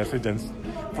send a message. And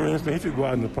for instance, if you go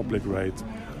out in the public, right,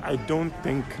 I don't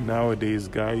think nowadays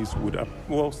guys would,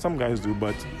 well, some guys do,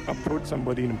 but approach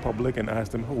somebody in public and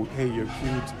ask them, oh, hey, you're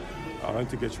cute. I want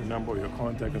to get your number or your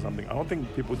contact or something. I don't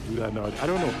think people do that now. I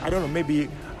don't know. Maybe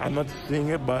I'm not seeing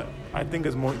it, but I think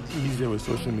it's more easier with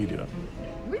social media.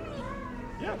 Really?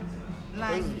 Yeah.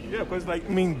 Like, Because I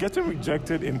mean, getting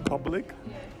rejected in public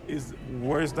is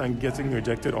worse than getting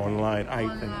rejected online, I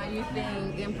think. you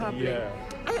think in public? Yeah.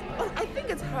 I think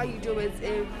it's how you do it.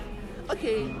 If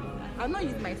okay, I'll not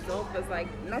use myself as like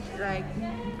not like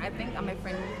I think I'm a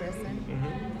friendly person.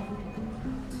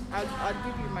 I'll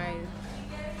give you my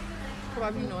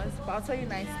probably not, but I'll tell you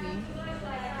nicely.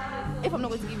 If I'm not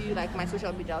going to give you like my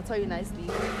social media, I'll tell you nicely.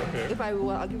 Okay. If I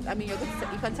will, I'll give. I mean, you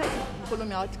can tell to follow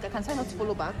me. I can try not to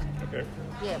follow back. Okay.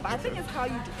 Yeah, but I think it's how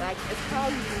you do, like it's how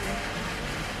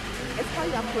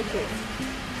you approach it.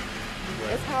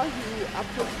 Right. It's how you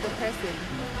approach the person.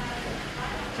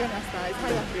 Do you understand?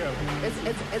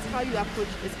 It's how you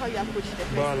approach the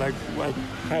person. But like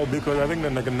how? Because I think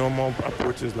that like a normal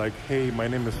approach is like, hey, my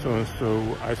name is so and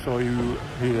so. I saw you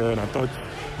here and I thought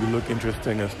you look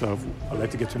interesting and stuff. I'd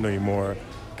like to get to know you more.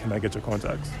 Can I get your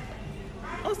contacts?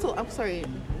 Also, I'm sorry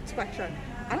to backtrack.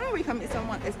 I don't know where you can meet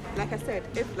someone. It's, like I said,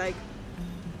 if like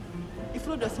you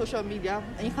follow the social media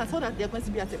and you can tell that they're going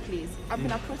to be at a place. I've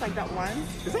been approached like that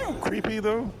once. Is that creepy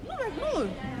though? No.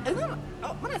 It's not.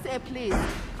 When I say a place,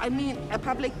 I mean a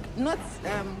public, not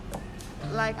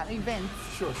like an event.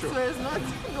 Sure. So it's not.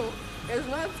 It's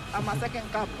not. I'm a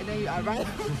second cup and then you arrive.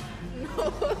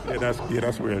 No. Yeah,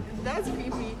 that's weird. That's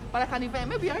creepy. But like an event,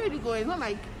 maybe you're already going. It's not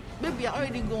like maybe you're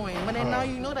already going, but then now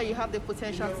you know that you have the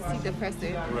potential to see the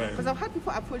person. Right. Because I've had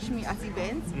people approach me at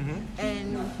events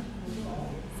and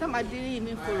some I didn't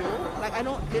even follow. Like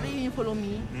they didn't even follow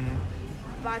me,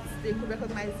 but they could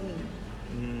recognize me.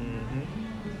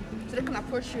 So they can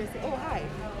approach you and say, "Oh, hi,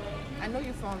 I know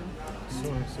you from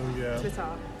So Twitter.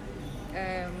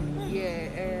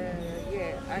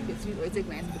 I could see or take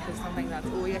my because something like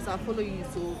that. Oh yes, I'll follow you,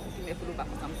 so give me a follow back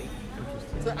or something."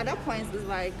 Interesting. So at that point, it's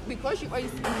like because you've already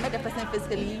met the person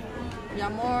physically, you're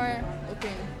more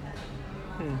open.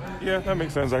 Yeah, that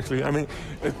makes sense actually. I mean,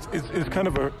 it's kind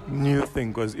of a new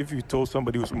thing because if you told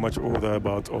somebody who's much older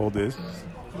about all this,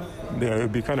 yeah,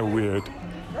 it'd be kind of weird.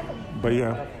 But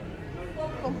yeah.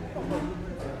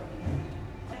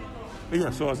 But yeah,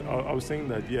 so I was saying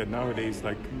that nowadays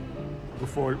like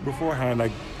beforehand,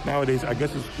 like nowadays I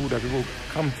guess it's cool that people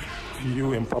come to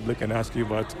you in public and ask you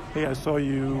about, hey, I saw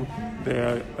you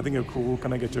there, I think you're cool,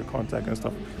 can I get your contact and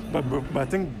stuff. But I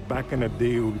think back in the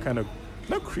day it would be kind of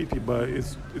not creepy, but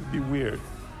it'd be weird.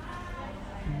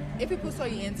 If people saw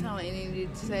you in town and then they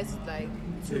decided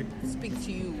to speak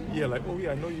to you. Yeah, like, oh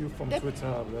yeah, I know you from Twitter,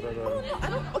 blah, blah, blah. Oh no,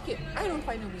 I don't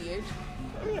find it weird.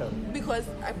 Yeah. Because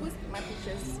I post my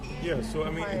pictures. Yeah, so I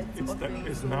mean,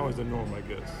 it's now as a norm, I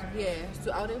guess. Yeah,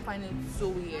 so I wouldn't find it so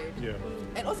weird. Yeah.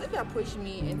 And also, if you approach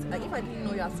me, and like if I didn't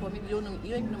know you at all, maybe you don't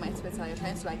even know my Twitter, you're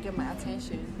trying to like get my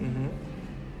attention.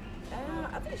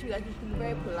 I think you should be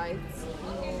very polite.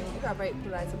 If you're very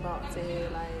polite about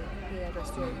it, like, hey, I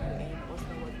just saw you and what's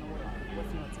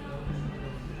not.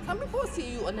 Some people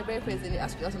see you on the very first and they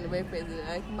ask you us on the very first day,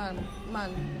 like, man,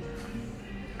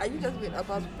 are you just being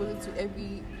about proposing to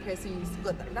every person you see?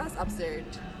 That's absurd.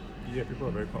 Yeah, people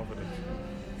are very confident.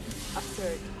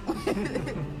 Absurd.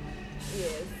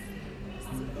 Yes.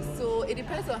 So it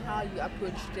depends on how you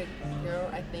approach the girl,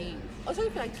 I think. Also,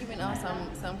 if you're like giving out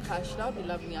some cash, that would be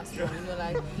lovely as well. You know,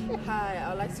 like, hi, I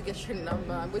would like to get your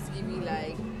number. I'm going to give you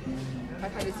like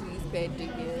 500 cities per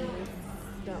day.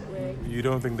 That way. You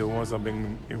don't think they want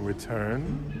something in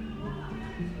return?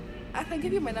 I can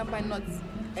give you my number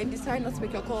and decide not to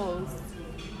make your calls.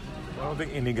 I don't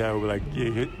think any guy will be like,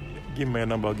 yeah, give me a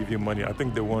number, I'll give you money. I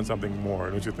think they want something more,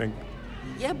 don't you think?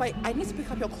 Yeah, but I need to pick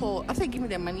up your call. After you give me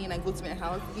the money and I go to my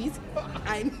house,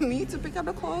 I need to pick up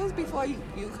the calls before you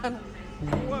can.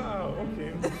 Wow,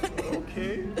 okay.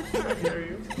 Okay. I hear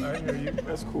you.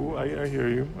 That's cool. I hear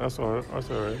you. That's all right. That's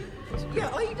cool.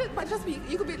 Yeah, or you just, but just be,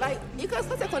 you could be like, you can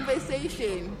start a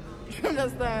conversation. You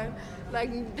understand?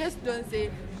 Like, just don't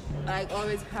say, like,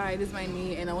 always, hi, this is my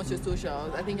name and I want your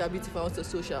socials. I think you're beautiful, I want your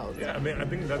socials. Yeah, I mean, I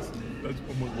think that's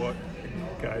almost what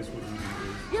guys would do.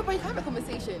 Yeah, but you can have a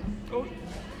conversation. Oh,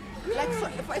 like, so,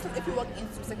 for instance, if you walk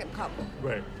into second cup,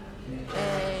 right,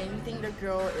 and you think the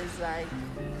girl is like,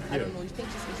 I don't know, you think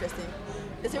she's interesting.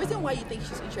 There's a reason why you think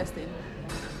she's interesting.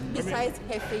 Besides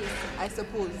her face, I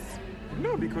suppose.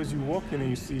 No, because you walk in and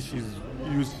you see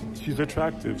she's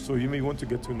attractive, so you may want to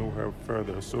get to know her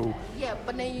further. So yeah,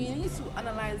 but then you need to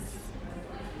analyze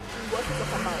what to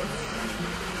talk about.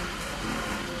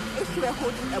 if you were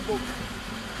holding a book,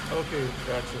 Okay,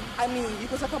 gotcha. I mean, you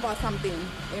could talk about something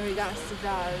in regards to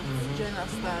that. Do you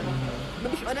understand?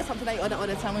 Maybe you order something that you order all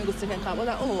the time when you go to second club. Or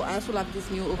like, oh, I also love this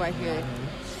meal over here.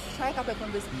 Strike up a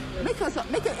conversation.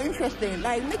 Make it interesting.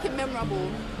 Like, make it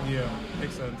memorable. Yeah,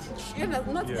 makes sense. You know,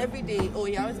 not Yeah. every day. Oh,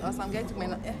 yeah, I'm getting to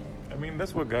my. I mean,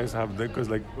 that's what guys have there, because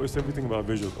like it's everything about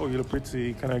visuals. Oh, you look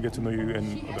pretty. Can I get to know you? And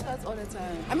She hears that all the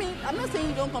time. I mean, I'm not saying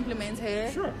you don't compliment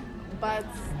her. Sure. But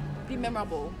be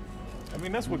memorable. I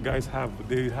mean, that's what guys have.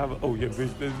 They have, oh, yeah,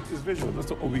 it's visual.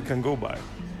 That's all we can go by.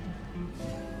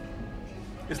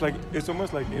 It's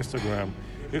almost like Instagram.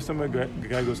 If some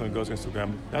guy goes on a girl's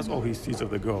Instagram, that's all he sees of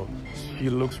the girl. She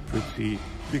looks pretty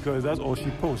because that's all she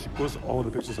posts. She posts all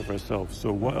the pictures of herself.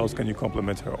 So what else can you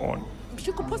compliment her on?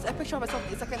 She could post a picture of herself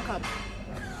in the second cup.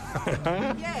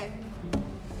 Yeah.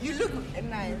 You look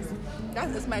nice. That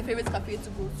is my favorite cafe to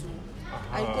go to.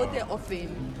 I go there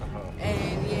often.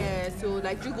 And yeah, so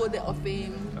like you go there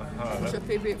often. What's your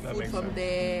favorite food from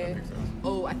there?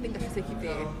 Oh, I think I should take you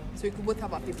there. So we could both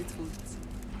have our favorite foods.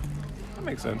 That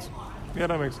makes sense. Yeah,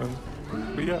 that makes sense.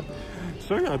 But yeah,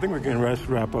 so yeah, I think we can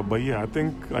wrap up. But yeah, I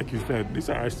think, like you said, these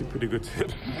are actually pretty good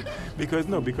tips. because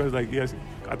like, yes,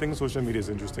 I think social media is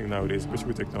interesting nowadays, especially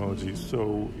with technology.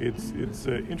 So it's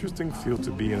an interesting field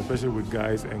to be in, especially with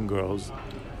guys and girls.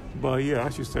 But yeah,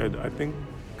 as you said, I think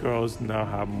girls now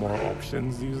have more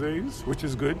options these days, which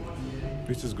is good,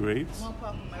 which is great. More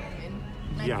power for my women.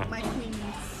 Like Yeah. my queens.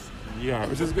 Yeah,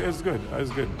 which is good. It's good.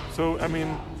 It's good. So I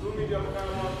mean,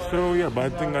 but I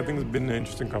think it's been an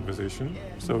interesting conversation.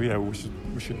 So yeah, we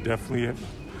should definitely.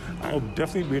 I'll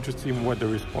definitely be interested in what the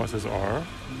responses are,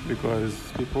 because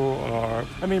people are.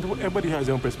 I mean, everybody has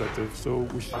their own perspective. So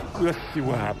let's see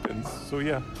what happens. So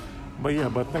yeah.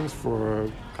 But thanks for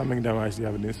coming down and actually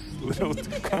having this little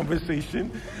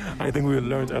conversation. I think we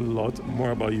learned a lot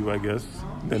more about you, I guess,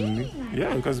 than me.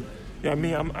 Yeah, because. Yeah,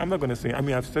 I'm not gonna say. I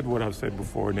mean, I've said what I've said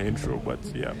before in the intro, but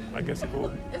yeah, I guess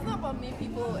It's not about me,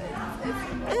 people.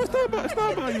 it's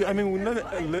not about you. I mean, we learned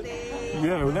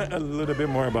a little bit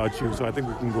more about you, so I think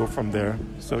we can go from there.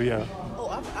 So yeah. Oh,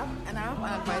 I have an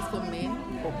advice for men.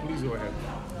 Oh, please go ahead.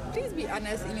 Please be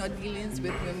honest in your dealings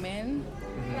with women.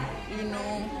 You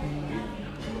know,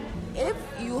 if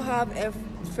you have a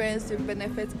friends with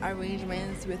benefits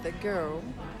arrangements with a girl,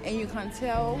 and you can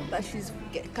tell that she's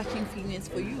catching feelings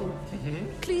for you,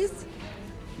 please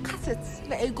cut it,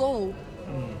 let it go.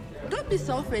 Don't be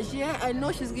selfish. Yeah, I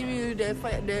know she's giving you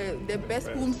the best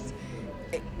spoons,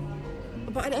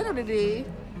 but at the end of the day,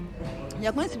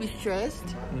 you're going to be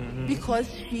stressed because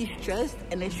she's stressed,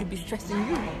 and then she'll be stressing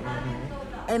you.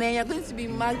 And then you're going to be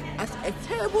marked as a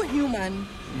terrible human,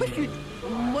 which you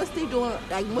mostly don't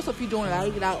like. Most of you don't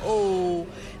like that. Oh,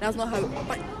 that's not how.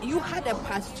 But you had a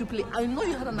part to play. I know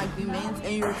you had an agreement,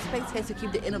 and you expect her to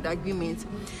keep the end of the agreement.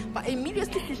 But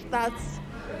immediately she starts,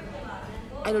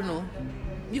 I don't know,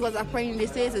 because apparently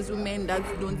they say it's women that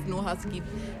don't know how to keep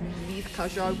these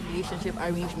casual relationship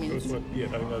arrangements. I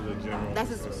think that's the general. That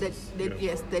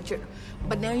is the trick.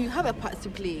 But then you have a part to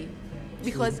play.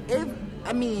 Because you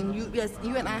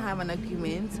and I have an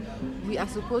agreement. We are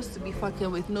supposed to be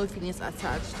fucking with no feelings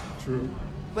attached. True.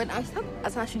 When I start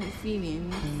attaching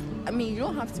feelings, I mean, you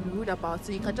don't have to be rude about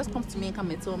it. You can just come to me and come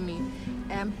and tell me,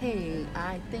 hey,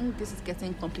 I think this is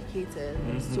getting complicated.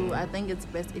 So I think it's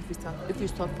best if you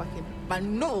stop fucking. But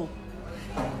no,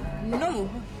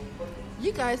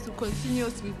 you guys to continue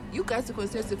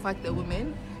to fuck the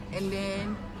women, and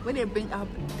then when they bring up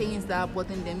things that are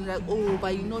important, then you're like, oh,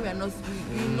 but you know we are not,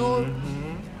 you know.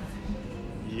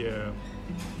 Yeah.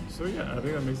 So yeah, I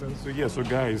think that makes sense. So yeah, so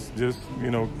guys, just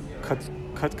cut it.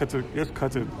 Just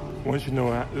cut it. Once you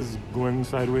know it's going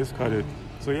sideways, cut it.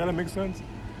 So yeah, that makes sense.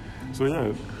 So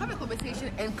yeah. Have a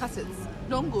conversation and cut it.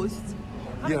 Don't ghost.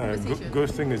 Have a conversation.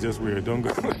 Ghosting is just weird. Don't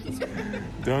ghost.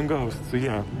 Don't ghost. So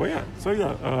yeah,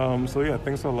 So yeah,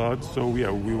 thanks a lot. So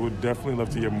yeah, we would definitely love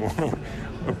to hear more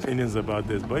opinions about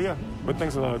this. But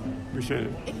thanks a lot. Appreciate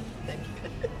it. Thank you.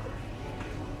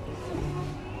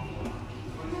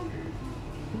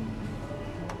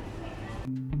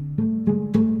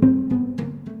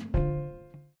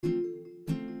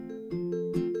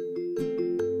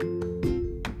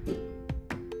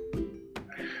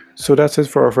 So that's it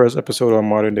for our first episode on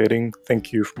modern dating.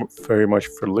 Thank you very much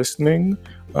for listening.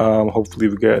 Hopefully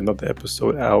we get another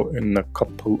episode out in a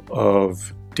couple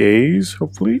of days,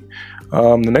 hopefully.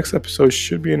 The next episode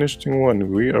should be an interesting one.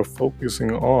 We are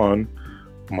focusing on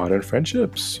modern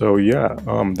friendships. So yeah,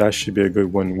 that should be a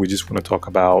good one. We just want to talk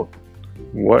about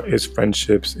what is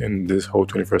friendships in this whole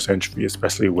 21st century,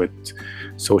 especially with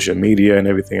social media and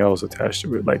everything else attached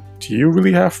to it. Like, do you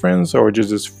really have friends, or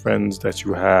just friends that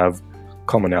you have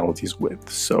commonalities with.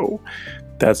 So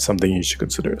that's something you should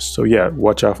consider. So yeah,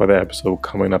 watch out for that episode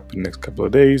coming up in the next couple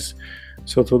of days.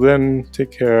 So till then,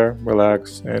 take care,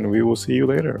 relax, and we will see you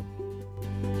later.